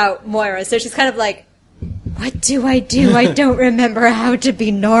London without Moira, so she's kind of like, what do? I don't remember how to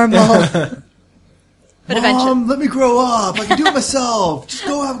be normal. But eventually... Mom, let me grow up. I can do it myself. Just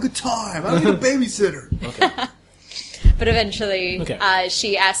go have a good time. I don't need a babysitter. But eventually, Okay.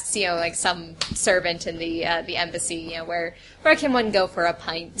 she asks, some servant in the embassy, where can one go for a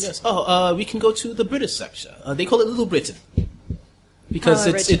pint? Yes. Oh, we can go to the British section. They call it Little Britain because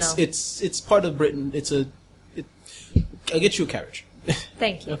original. it's part of Britain. I'll get you a carriage.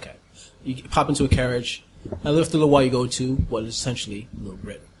 Thank you. Okay. You pop into a carriage. And after a little while, you go to what is essentially Little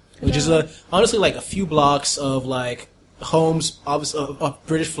Britain, which is honestly like a few blocks of like homes, obviously a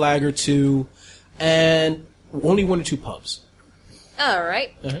British flag or two, and only 1 or 2 pubs. All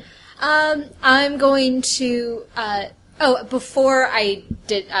right. Uh-huh. I'm going to. Before I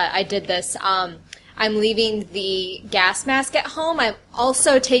did this. I'm leaving the gas mask at home. I'm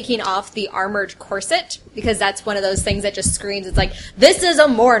also taking off the armored corset because that's one of those things that just screams. It's like, this is a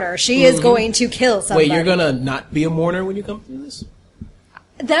mourner. She is going to kill somebody. Wait, you're gonna not be a mourner when you come through this?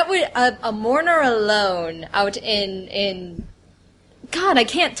 That would a mourner alone out in. God, I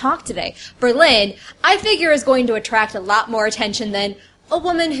can't talk today. Berlin, I figure is going to attract a lot more attention than a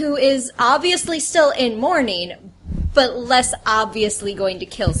woman who is obviously still in mourning, but less obviously going to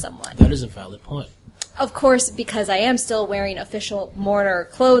kill someone. That is a valid point. Of course, because I am still wearing official mourner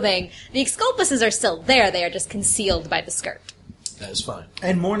clothing, the exculpuses are still there. They are just concealed by the skirt. That is fine.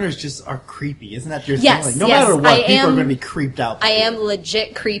 And mourners just are creepy, isn't that your Yes, thing? Like, no yes, matter what, I people am- are going to be creeped out. By I you. am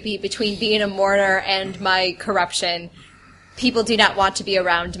legit creepy between being a mourner and my corruption. People do not want to be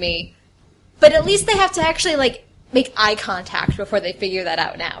around me. But at least they have to actually, like, make eye contact before they figure that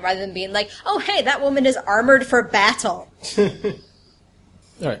out now, rather than being like, oh, hey, that woman is armored for battle.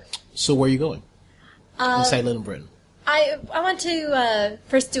 All right. So where are you going? Inside Little Britain. I want to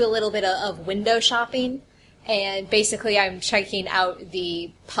first do a little bit of window shopping, and basically I'm checking out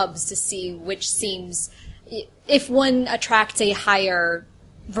the pubs to see which seems, if one attracts a higher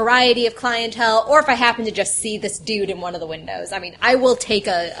variety of clientele, or if I happen to just see this dude in one of the windows. I mean, I will take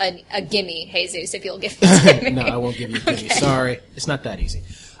a gimme, Jesus, if you'll give it to me. No, I won't give you a gimme. Sorry. It's not that easy.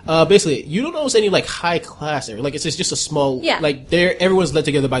 Basically, you don't notice any, like, high class area. Like, it's just a small, Yeah. like, everyone's led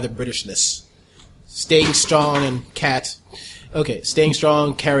together by the Britishness. Staying strong and cat. Okay, staying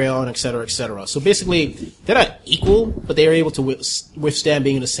strong, carry on, etc., etc. So basically, they're not equal, but they are able to withstand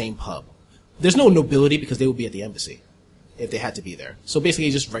being in the same pub. There's no nobility because they would be at the embassy if they had to be there. So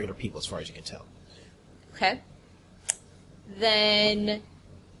basically, just regular people as far as you can tell. Okay. Then,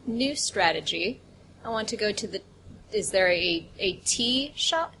 new strategy. I want to go to the... Is there a tea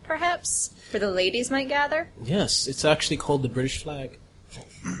shop, perhaps, where the ladies might gather? Yes, it's actually called the British flag.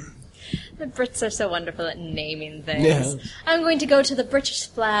 The Brits are so wonderful at naming things. Yeah. I'm going to go to the British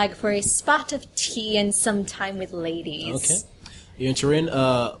flag for a spot of tea and some time with ladies. Okay. You enter in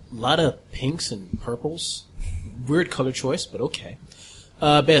a lot of pinks and purples. Weird color choice, but okay.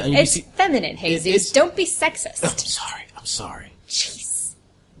 And you It's see, feminine, Jesus. it's- Don't be sexist. I'm sorry. Jeez.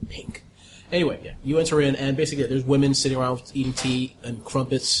 Pink. Anyway, yeah, you enter in, and basically there's women sitting around eating tea and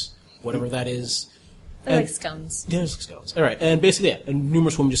crumpets, whatever that is. They're And- like scones. There's scones. All right, and basically, yeah, and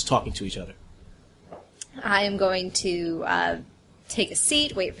numerous women just talking to each other. I am going to take a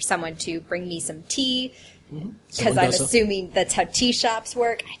seat, wait for someone to bring me some tea, because Someone I'm does so. assuming that's how tea shops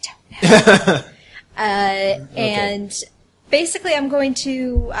work. I don't know. And basically, I'm going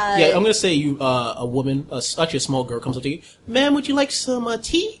to... Yeah, I'm gonna say you, a woman, actually a small girl, comes up to you. Ma'am, would you like some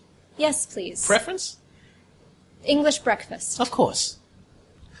tea? Yes, please. Preference? English breakfast. Of course.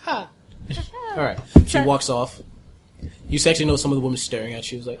 Ha. All right. She walks off. You actually know some of the women staring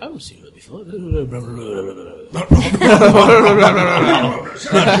at you. She's like, I've seen her before.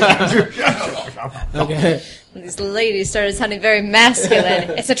 Okay. These ladies started sounding very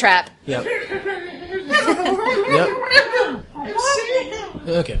masculine. It's a trap. Yep. Yep.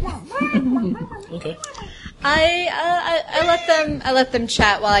 Okay. Okay. I let them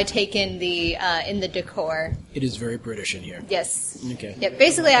chat while I take in the decor. It is very British in here. Yes. Okay. Yeah,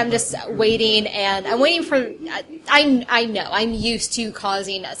 basically I'm just waiting, and I'm waiting for... I know, I'm used to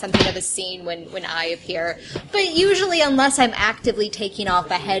causing something of a scene when I appear, but usually unless I'm actively taking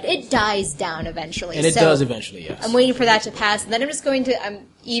off ahead, it dies down eventually. And it So does eventually, yes. I'm waiting for that to pass, and then I'm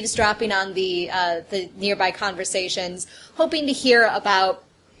eavesdropping on the nearby conversations, hoping to hear about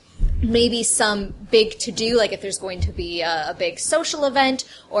maybe some big to-do, like if there's going to be a big social event,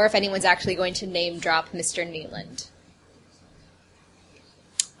 or if anyone's actually going to name drop Mr. Neeland.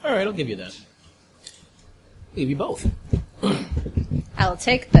 All right, I'll give you that. Give you both. I'll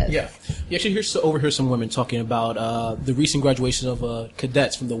take both. Yeah. You actually overhear some women talking about the recent graduation of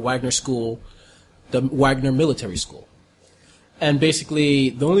cadets from the Wagner School, the Wagner Military School. And basically,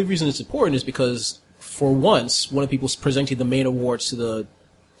 the only reason it's important is because, for once, one of the people presenting the main awards to the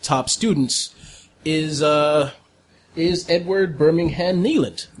top students is Edward Birmingham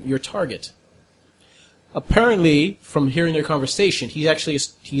Neeland, your target. Apparently, from hearing their conversation, he's actually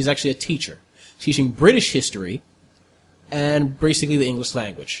a teacher, teaching British history and basically the English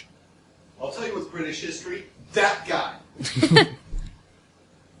language. I'll tell you what's British history. That guy.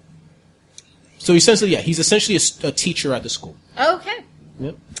 So essentially, yeah, he's essentially a teacher at the school. Okay.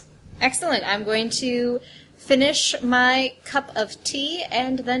 Yep. Excellent. I'm going to finish my cup of tea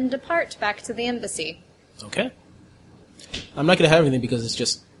and then depart back to the embassy. Okay. I'm not gonna have anything because it's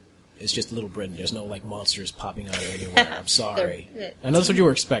just Little Britain. There's no like monsters popping out of anywhere. I'm sorry. I know that's what you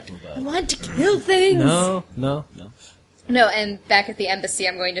were expecting, I but want to kill things! no. No, and back at the embassy,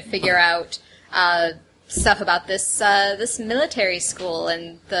 I'm going to figure out stuff about this military school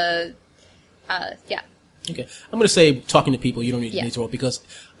and the yeah. Okay. I'm gonna say talking to people. You don't need Yeah. to roll because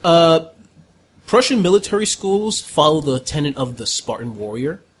Prussian military schools follow the tenet of the Spartan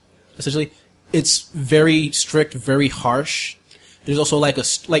warrior. Essentially, it's very strict, very harsh. There's also at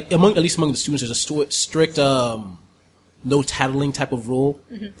least among the students, there's a strict no tattling type of rule.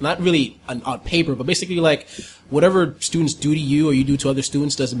 Not really on paper, but basically like whatever students do to you or you do to other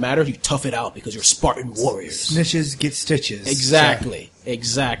students doesn't matter. You tough it out because you're Spartan warriors. Snitches get stitches. Exactly.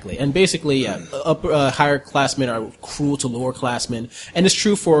 And basically, higher classmen are cruel to lower classmen, and it's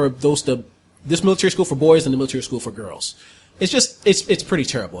true for this military school for boys and the military school for girls. It's just it's pretty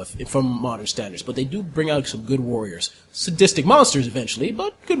terrible from modern standards, but they do bring out some good warriors, sadistic monsters eventually,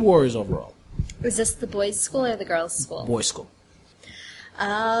 but good warriors overall. Is this the boys' school or the girls' school? Boys' school.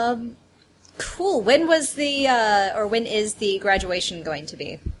 Cool. When is the graduation going to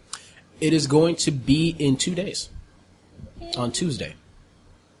be? It is going to be in 2 days. On Tuesday.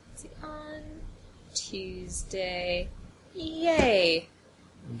 On Tuesday. Yay.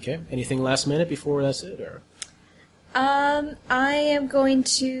 Okay. Anything last minute before that's it, or? I am going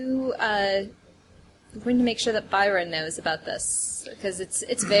to make sure that Byron knows about this because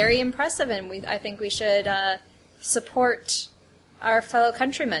it's very impressive, and I think we should support our fellow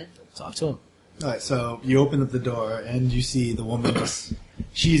countrymen. Talk to him. All right, so you open up the door and you see the woman.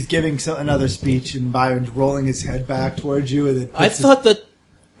 She's giving another speech, and Byron's rolling his head back towards you. And then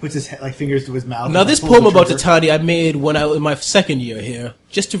puts his fingers to his mouth. Now, this poem about Tatani I made when I was in my second year here,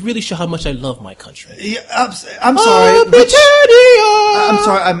 just to really show how much I love my country. Yeah, I'm sorry. I'm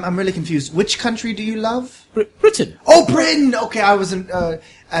sorry. I'm really confused. Which country do you love? Britain. Oh, Britain. Okay, I wasn't.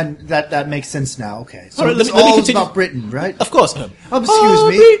 And that makes sense now. Okay, so All right, it's let me all continue. about Britain, right? Of course. Excuse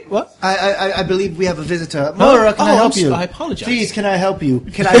me. What? I believe we have a visitor. Mora, can I help you? I apologize. Please, can I help you?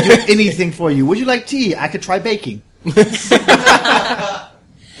 Can I do anything for you? Would you like tea? I could try baking.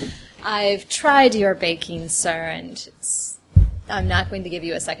 I've tried your baking, sir, and I'm not going to give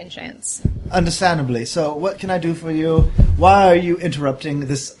you a second chance. Understandably. So, what can I do for you? Why are you interrupting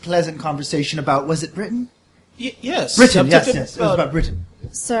this pleasant conversation about, was it Britain? Yes. Britain, yes. It was about Britain.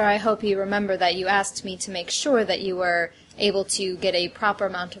 Sir, I hope you remember that you asked me to make sure that you were able to get a proper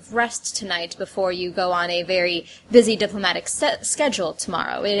amount of rest tonight before you go on a very busy diplomatic schedule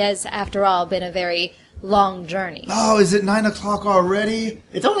tomorrow. It has, after all, been a very long journey. Oh, is it 9 o'clock already?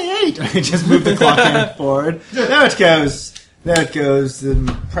 It's only 8. I just moved the clock forward. There it goes. There it goes. The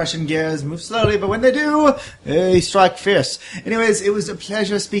Prussian gears move slowly, but when they do, they strike fierce. Anyways, it was a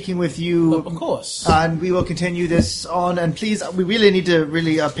pleasure speaking with you. Of course. And we will continue this on. And please, we really need to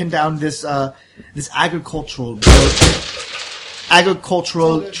pin down this agricultural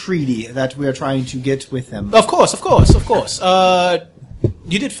treaty that we are trying to get with them. Of course.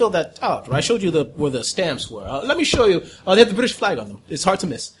 You did fill that out, right? I showed you where the stamps were. Let me show you. They have the British flag on them. It's hard to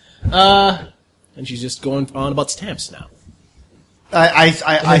miss. And she's just going on about stamps now.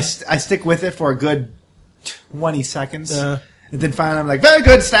 I stick with it for a good 20 seconds. And then finally I'm like, very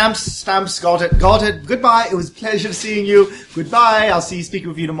good, stamps, got it. Goodbye, it was a pleasure seeing you. Goodbye, I'll speak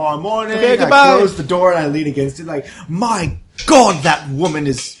with you tomorrow morning. Okay, goodbye. I close the door and I lean against it like, my God, that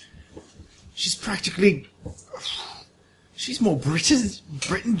woman she's practically, she's more Britain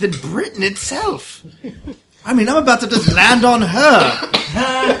than Britain itself. I mean, I'm about to just land on her.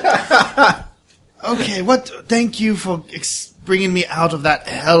 Okay, thank you for bringing me out of that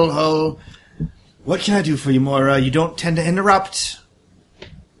hellhole. What can I do for you, Moira? You don't tend to interrupt.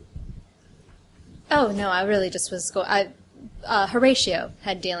 Oh, no, I really just was Horatio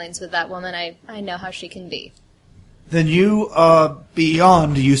had dealings with that woman. I know how she can be. Then you are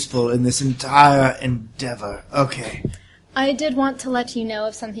beyond useful in this entire endeavor. Okay. I did want to let you know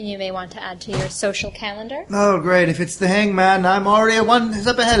of something you may want to add to your social calendar. Oh, great. If it's the hangman, I'm already one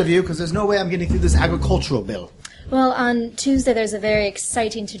step ahead of you, because there's no way I'm getting through this agricultural bill. Well, on Tuesday there's a very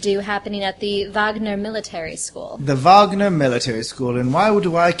exciting to-do happening at the Wagner Military School. The Wagner Military School, and why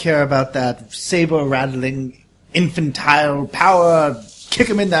do I care about that saber-rattling, infantile power, kick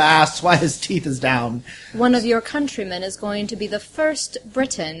him in the ass while his teeth is down? One of your countrymen is going to be the first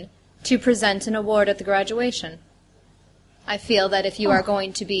Briton to present an award at the graduation. I feel that if you are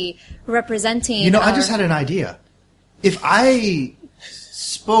going to be representing... I just had an idea. If I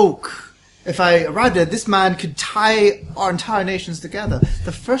arrived there, this man could tie our entire nations together.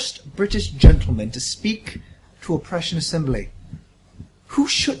 The first British gentleman to speak to a Prussian assembly. Who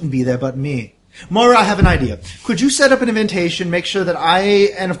shouldn't be there but me? Moira, I have an idea. Could you set up an invitation, make sure that I,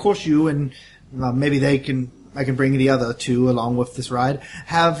 and of course you, and maybe I can bring the other two along with this ride,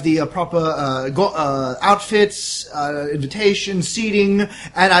 have the proper outfits, invitation, seating,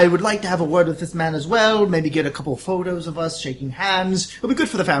 and I would like to have a word with this man as well, maybe get a couple of photos of us shaking hands. It'll be good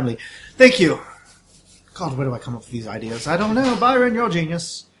for the family. Thank you. God, where do I come up with these ideas? I don't know. Byron, you're a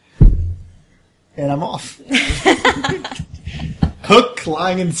genius. And I'm off. Hook,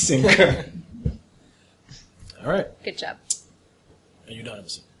 line, and sinker. All right. Good job. And you're done,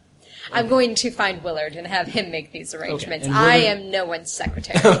 Emerson. I'm going to find Willard and have him make these arrangements. and I Willard- am no one's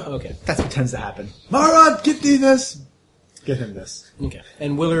secretary. Okay. That's what tends to happen. Marad, get thee this. Get him this. Okay.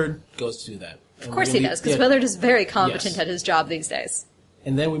 And Willard goes to do that. Of course he does, because Willard is very competent Yes. at his job these days.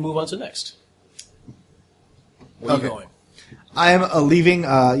 And then we move on to next. Where are you Okay. going? I am leaving,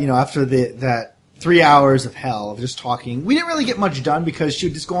 after that 3 hours of hell of just talking. We didn't really get much done because she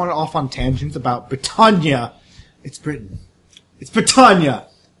was just going off on tangents about Britannia. It's Britain. It's Britannia.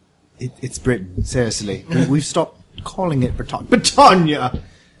 It's Britain. Seriously. We've stopped calling it Britannia. Britannia!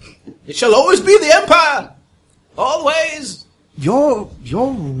 It shall always be the Empire! Always! You're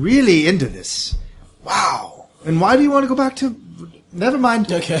really into this. Wow. And why do you want to go back to... Never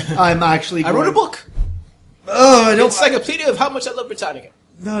mind. Okay. I'm actually I wrote a book. Oh, I don't... Encyclopedia of how much I love Britannica.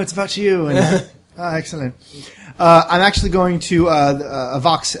 No, it's about you. And, excellent. I'm actually going to a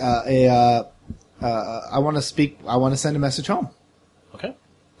Vox. I want to speak. I want to send a message home. Okay.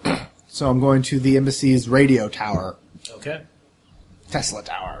 So I'm going to the embassy's radio tower, Okay. Tesla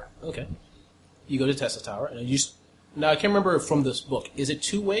tower. Okay. You go to Tesla Tower, and now I can't remember from this book. Is it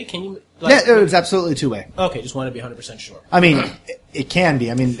two-way? Can you... Yeah, it's absolutely two-way. Okay, just want to be 100% sure. I mean, it can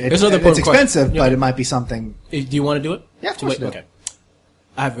be. I mean, There's another it's important question. expensive, Yeah. but it might be something. Do you want to do it? Yeah, of course Two-way? I do. Okay.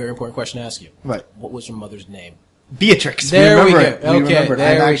 I have a very important question to ask you. Right. What was your mother's name? Beatrix. There we remember go. it. We Okay, remember it.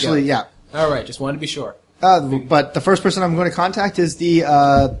 there I'm we actually, go. yeah. All right, just wanted to be sure. But the first person I'm going to contact is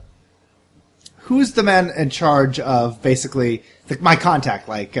the who's the man in charge of basically my contact?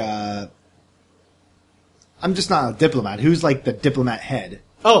 Like, I'm just not a diplomat. Who's like the diplomat head?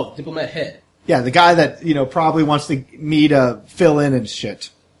 Oh, diplomat head. Yeah, the guy that probably wants me to fill in and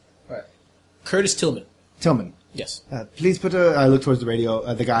shit. Right. Curtis Tillman. Tillman. Yes. Please put I look towards the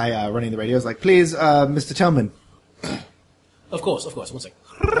radio. The guy running the radio is like, please, Mr. Tillman. Of course. 1 second.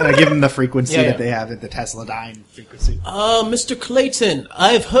 And I give him the frequency Yeah, that yeah. they have at the Tesla Dyne frequency. Mr. Clayton,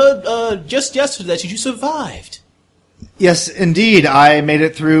 I've heard just yesterday that you survived. Yes, indeed. I made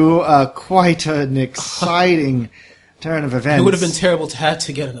it through quite an exciting turn of events. It would have been terrible to have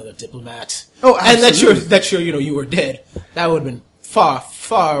to get another diplomat. Oh, and absolutely. that's you were dead. That would have been far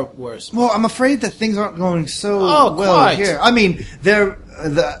worse. Well, I'm afraid that things aren't going so Oh, well quite. here. I mean,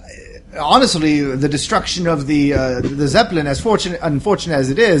 honestly, the destruction of the Zeppelin, as unfortunate as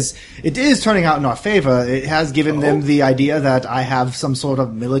it is turning out in our favor. It has given them the idea that I have some sort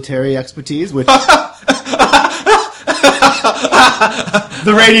of military expertise, which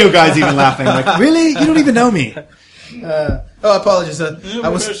the radio guy's even laughing. Like, really? You don't even know me. Apologies. I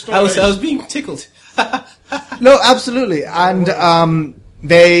was being tickled. No, absolutely. And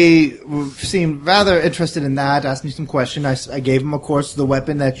they seemed rather interested in that, asked me some questions. I gave them, of course, the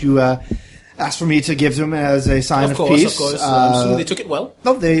weapon that you asked for me to give them as a sign of peace. Of course. I'm assuming they took it well.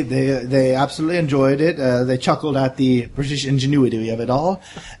 No, they absolutely enjoyed it. They chuckled at the British ingenuity of it all.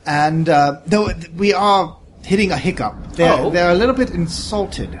 And though we are hitting a hiccup, they're a little bit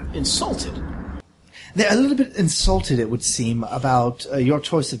insulted. Insulted? They're a little bit insulted, it would seem, about your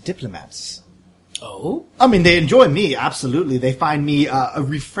choice of diplomats. Oh? I mean, they enjoy me, absolutely. They find me a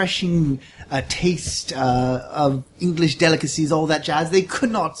refreshing taste of English delicacies, all that jazz. They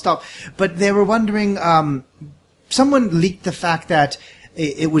could not stop. But they were wondering, someone leaked the fact that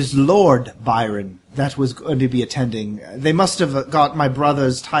it was Lord Byron that was going to be attending. They must have got my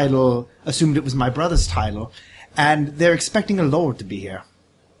brother's title, assumed it was my brother's title, and they're expecting a lord to be here.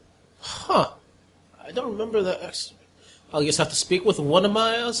 Huh. I don't remember that. I'll just have to speak with one of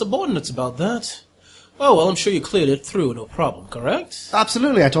my subordinates about that. Oh, well, I'm sure you cleared it through, no problem, correct?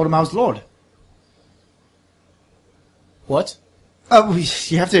 Absolutely, I told him I was lord. What?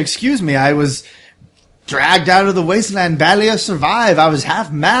 You have to excuse me, I was dragged out of the wasteland, barely survive. I was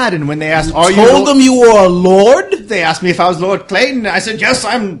half mad, and when they asked, "Are you?" Told them you were a lord? They asked me if I was Lord Clayton. I said, "Yes,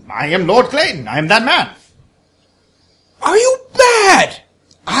 I am Lord Clayton. I am that man." Are you mad?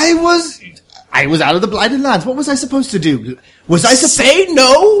 I was out of the Blighted Lands. What was I supposed to do? Was I supposed Say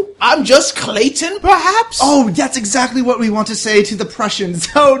no? I'm just Clayton, perhaps? Oh, that's exactly what we want to say to the Prussians.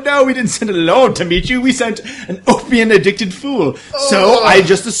 Oh, no, we didn't send a lord to meet you. We sent an opium-addicted fool. So I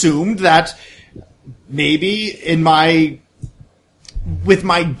just assumed that maybe with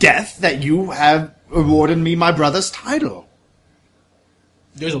my death, that you have awarded me my brother's title.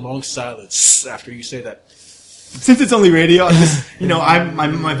 There's a long silence after you say that. Since it's only radio, I'm just,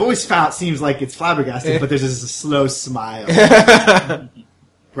 my voice seems like it's flabbergasted, but there's just a slow smile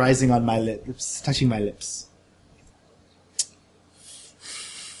rising on my lips, touching my lips.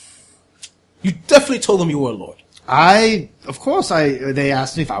 You definitely told them you were a lord. They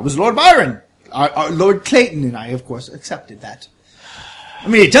asked me if I was Lord Byron, Lord Clayton, and I, of course, accepted that. I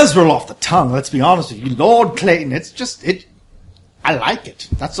mean, it does roll off the tongue, let's be honest with you. Lord Clayton, I I like it.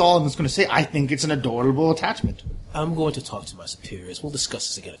 That's all I'm just going to say. I think it's an adorable attachment. I'm going to talk to my superiors. We'll discuss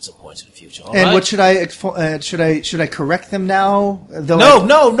this again at some point in the future. All And right? what should I correct them now? Though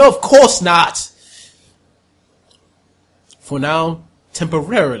No, of course not. For now,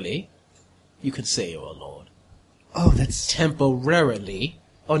 temporarily, you can say you're a lord. Oh, that's Temporarily.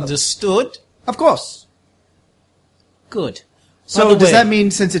 Understood? of course. Good. So By the does way, that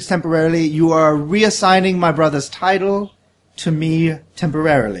mean, since it's temporarily, you are reassigning my brother's title to me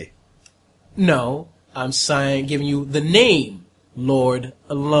temporarily? No, I'm giving you the name, Lord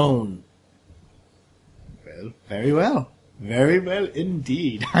Alone. Well, very well. Very well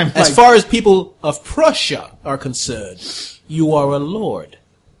indeed. I'm As far as people of Prussia are concerned, you are a lord.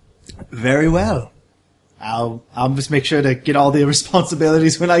 very well. I'll just make sure to get all the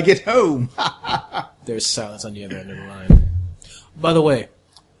responsibilities when I get home. There's silence on the other end of the line. By the way,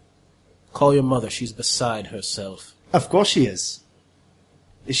 call your mother. She's beside herself. Of course she is.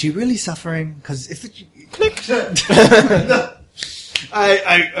 Is she really suffering? Because if it... Click.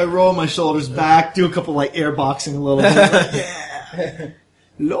 I roll my shoulders back, do a couple like air boxing a little bit. Yeah.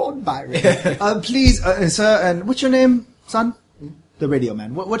 Lord Byron. Please, sir, and what's your name, son? The radio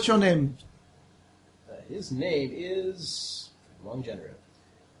man. What's your name? His name is... Wrong gender.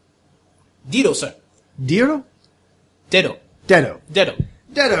 Dido, sir. Diro? Dedo. Dedo.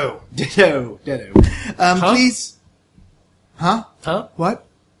 Dedo. Ditto. Huh? Please. Huh? Huh? What?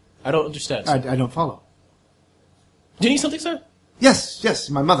 I don't understand. I don't follow. Do you need something, sir? Yes,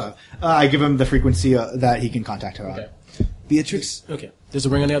 my mother. I give him the frequency that he can contact her Okay. on. Beatrix. Okay. There's a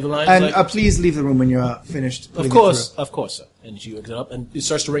ring on the other line. And Like- please leave the room when you're finished. of putting it course, through. sir. And you exit up, and it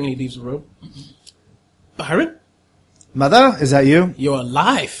starts to ring, and he leaves the room. Byron, Mother, is that you? you're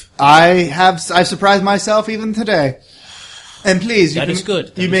alive. I've surprised myself even today. And please, That is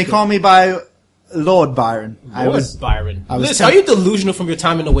good. That you is may good. call me by Lord Byron. Lord Byron. I was Liz, are you delusional from your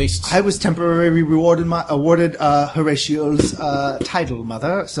time in the wastes? I was temporarily awarded Horatio's title,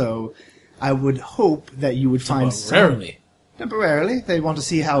 Mother. So I would hope that you would find Rarely. Temporarily, they want to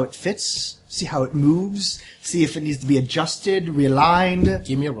see how it fits, see how it moves, see if it needs to be adjusted, realigned.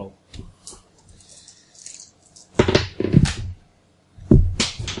 Give me a roll.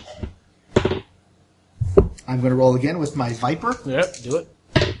 I'm going to roll again with my Viper. Yep, do it.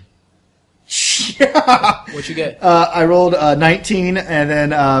 What you get? I rolled 19, and then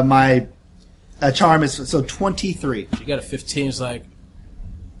my charm is so 23. You got a 15. It's like,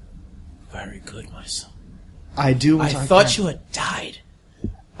 very good, my son. I do. I What thought can. you had died.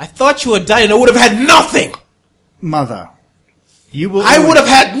 I thought you had died, and I would have had nothing. Mother, you will. I would have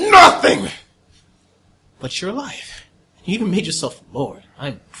had nothing. But you're alive. You even made yourself Lord.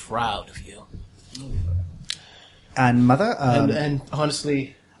 I'm proud of you. And Mother, And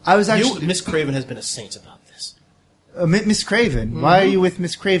honestly, I was actually Miss Craven has been a saint about this. Miss Craven. Why are you with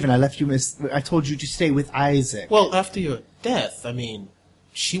Miss Craven? I left you. I told you to stay with Isaac. Well, after your death, I mean,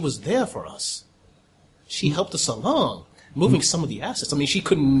 she was there for us. She helped us along, moving some of the assets. I mean, she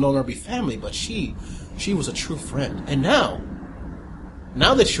couldn't no longer be family, but she was a true friend. And now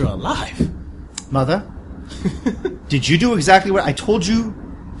that you're alive, Mother, did you do exactly what I told you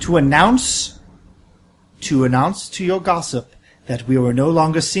to announce? To announce to your gossip that we were no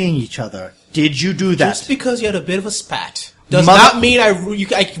longer seeing each other. Did you do that? just because you had a bit of a spat does Mother- not mean I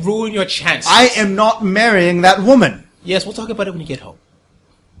ruin your chances. I am not marrying that woman. Yes, we'll talk about it when you get home.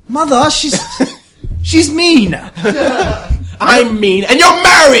 Mother, she's she's mean. I'm mean, and you're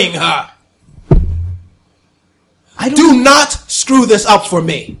marrying her. I don't. Do not screw this up for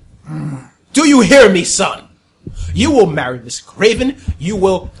me. Do you hear me, son? You will marry Miss Craven. You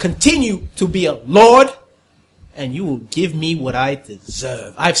will continue to be a lord. And you will give me what I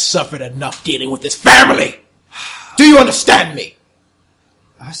deserve. I've suffered enough dealing with this family. Do you understand me?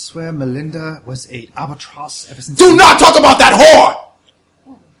 I swear Melinda was a albatross ever since... Do not talk about that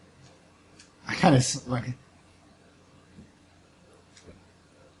whore! I kind of... like.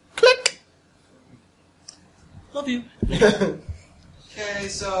 Click. Love you. Okay,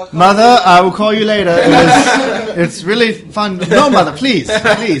 so Mother, I will call you later. It's really fun. No, Mother, please. You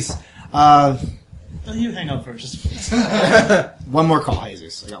hang out first. One more call,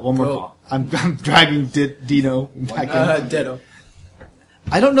 Jesus. I got one more Oh. call. I'm dragging Dino back in. Dedo.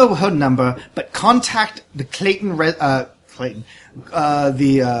 I don't know her number, but contact the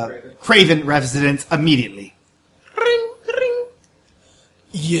Craven residence immediately. Ring, ring.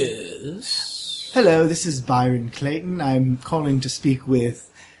 Yes. Hello, this is Byron Clayton. I'm calling to speak with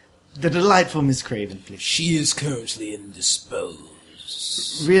the delightful Miss Craven, please. She is currently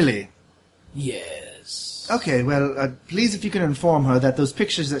indisposed. Really? Yes. Okay, well, please, if you can inform her that those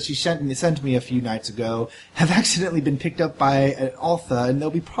pictures that she sent me a few nights ago have accidentally been picked up by an author, and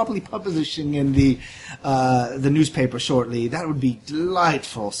they'll be probably publishing in the newspaper shortly. That would be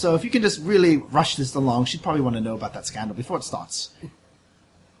delightful. So if you can just really rush this along, she'd probably want to know about that scandal before it starts.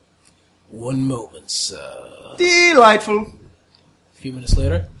 One moment, sir. Delightful. A few minutes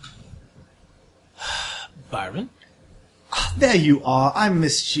later. Byron? There you are. I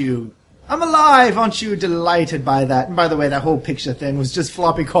missed you. I'm alive. Aren't you delighted by that? And by the way, that whole picture thing was just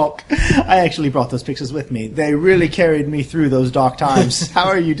floppy cock. I actually brought those pictures with me. They really carried me through those dark times. How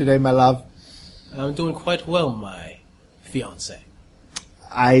are you today, my love? I'm doing quite well, my fiancé.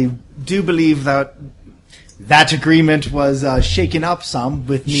 I do believe that agreement was shaken up some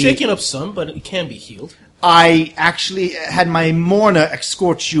with me. Shaken up some, but it can be healed. I actually had my mourner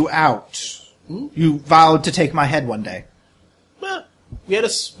escort you out. You vowed to take my head one day. Well, we had a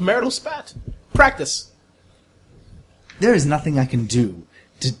marital spat. Practice. There is nothing I can do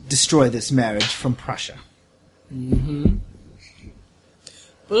to destroy this marriage from Prussia. Mm-hmm.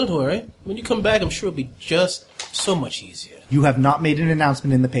 But don't worry. When you come back, I'm sure it'll be just so much easier. You have not made an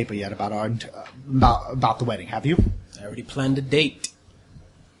announcement in the paper yet about about the wedding, have you? I already planned a date.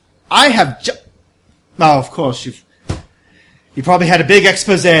 I have Oh, of course, you probably had a big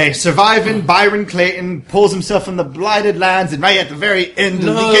expose. Surviving Byron Clayton pulls himself from the blighted lands, and right at the very end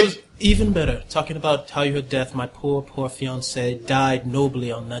No, of it was even better. Talking about how your death, my poor, poor fiancé, died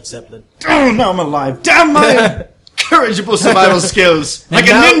nobly on that Zeppelin. Oh, now I'm alive. Damn my incorrigible survival skills. Like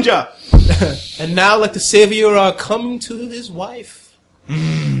a ninja. And now, like the savior, are coming to his wife.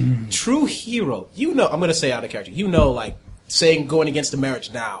 True hero. You know, I'm going to say out of character. You know, like, going against the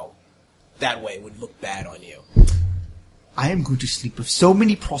marriage now, that way would look bad on you. I am going to sleep with so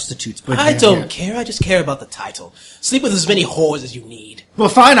many prostitutes, but I don't care. I just care about the title. Sleep with as many whores as you need. Well,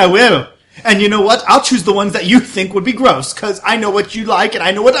 fine, I will. And you know what? I'll choose the ones that you think would be gross, because I know what you like, and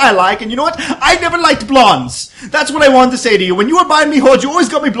I know what I like, and you know what? I never liked blondes. That's what I wanted to say to you. When you were buying me whores, you always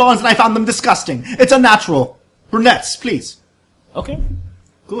got me blondes, and I found them disgusting. It's unnatural. Brunettes, please. Okay.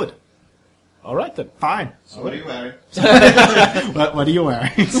 Good. All right, then. Fine. So what are you wearing? What are you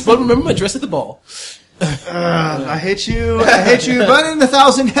wearing? But remember my dress at the ball. I hate you, but in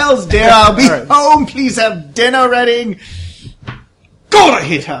 1,000 hells, dear, I'll be home. Please have dinner ready. God, I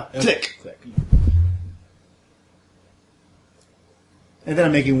hate her. Click. And then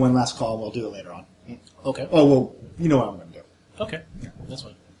I'm making one last call, and we'll do it later on. Okay. Oh, well, you know what I'm going to do. Okay. That's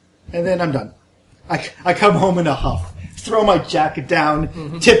fine. And then I'm done. I come home in a huff, throw my jacket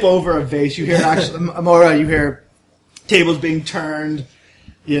down, tip over a vase. You hear, Amora, you hear tables being turned,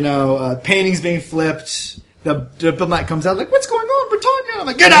 paintings being flipped. The diplomat comes out like, what's going on, Britannia? I'm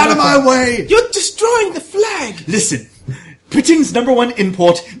like, get out of my way! You're destroying the flag! Listen, Britain's #1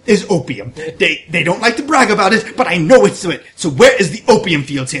 import is opium. They don't like to brag about it, but I know it's it. So where is the opium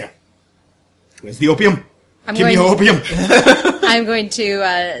fields here? Where's the opium? Give me your opium. I'm going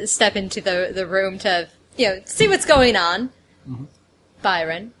to step into the room to, see what's going on. Mm-hmm.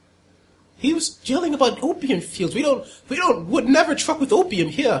 Byron. He was yelling about opium fields. Would never truck with opium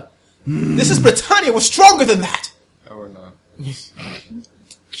here. This is Britannia. We're stronger than that. No, we're not.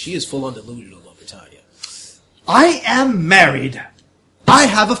 She is full on delusional about Britannia. I am married. I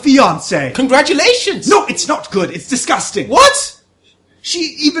have a fiancé. Congratulations! No, it's not good. It's disgusting. What?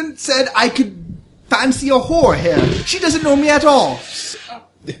 She even said I could fancy a whore here. She doesn't know me at all.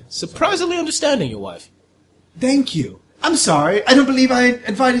 Surprisingly understanding, your wife. Thank you. I'm sorry. I don't believe I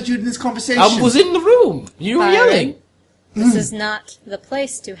invited you to this conversation. I was in the room. You were yelling. This is not the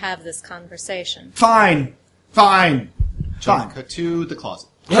place to have this conversation. Fine. Cut to the closet.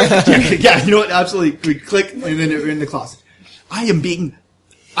 Yeah, you know what? Absolutely. We click, and then we're in the closet.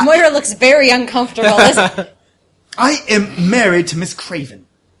 Moira looks very uncomfortable. I am married to Miss Craven.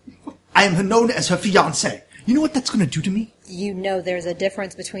 I am known as her fiancé. You know what that's going to do to me? You know there's a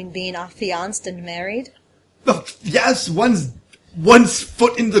difference between being affianced and married? Oh, yes, one's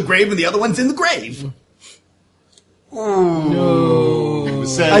foot in the grave and the other one's in the grave. No.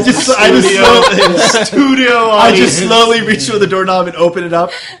 I just slowly reach for the doorknob and open it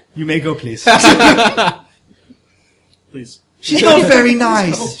up. You may go, please. Please. She's not very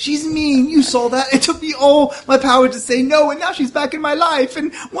nice. She's mean. You saw that. It took me all my power to say no, and now she's back in my life.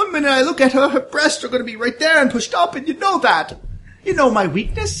 And one minute I look at her, her breasts are going to be right there and pushed up, and you know that. You know my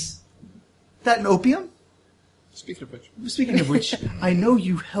weakness. That and opium. Speaking of which, I know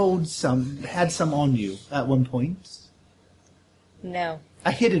you had some on you at one point. No.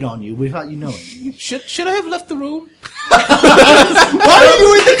 I hid it on you without you knowing. Should I have left the room? Why are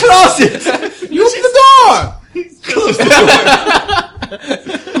you in the closet? You opened the door! Close the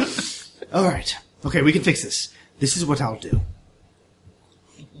door. All right. Okay, we can fix this. This is what I'll do.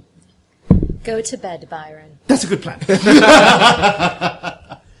 Go to bed, Byron. That's a good plan.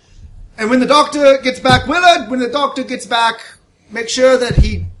 And when the doctor gets back, Willard, when the doctor gets back, make sure that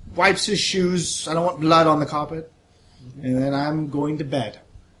he wipes his shoes. I don't want blood on the carpet. And then I'm going to bed.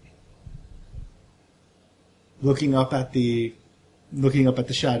 Looking up at the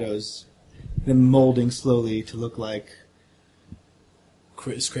shadows, them molding slowly to look like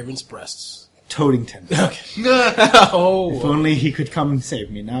Craven's breasts. Toadington. Okay. If Oh. only he could come and save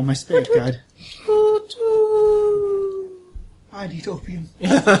me. Now my spirit guide. I need opium.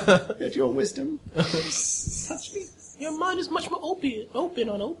 Get your wisdom. Touch me. Your mind is much more open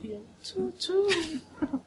on opium.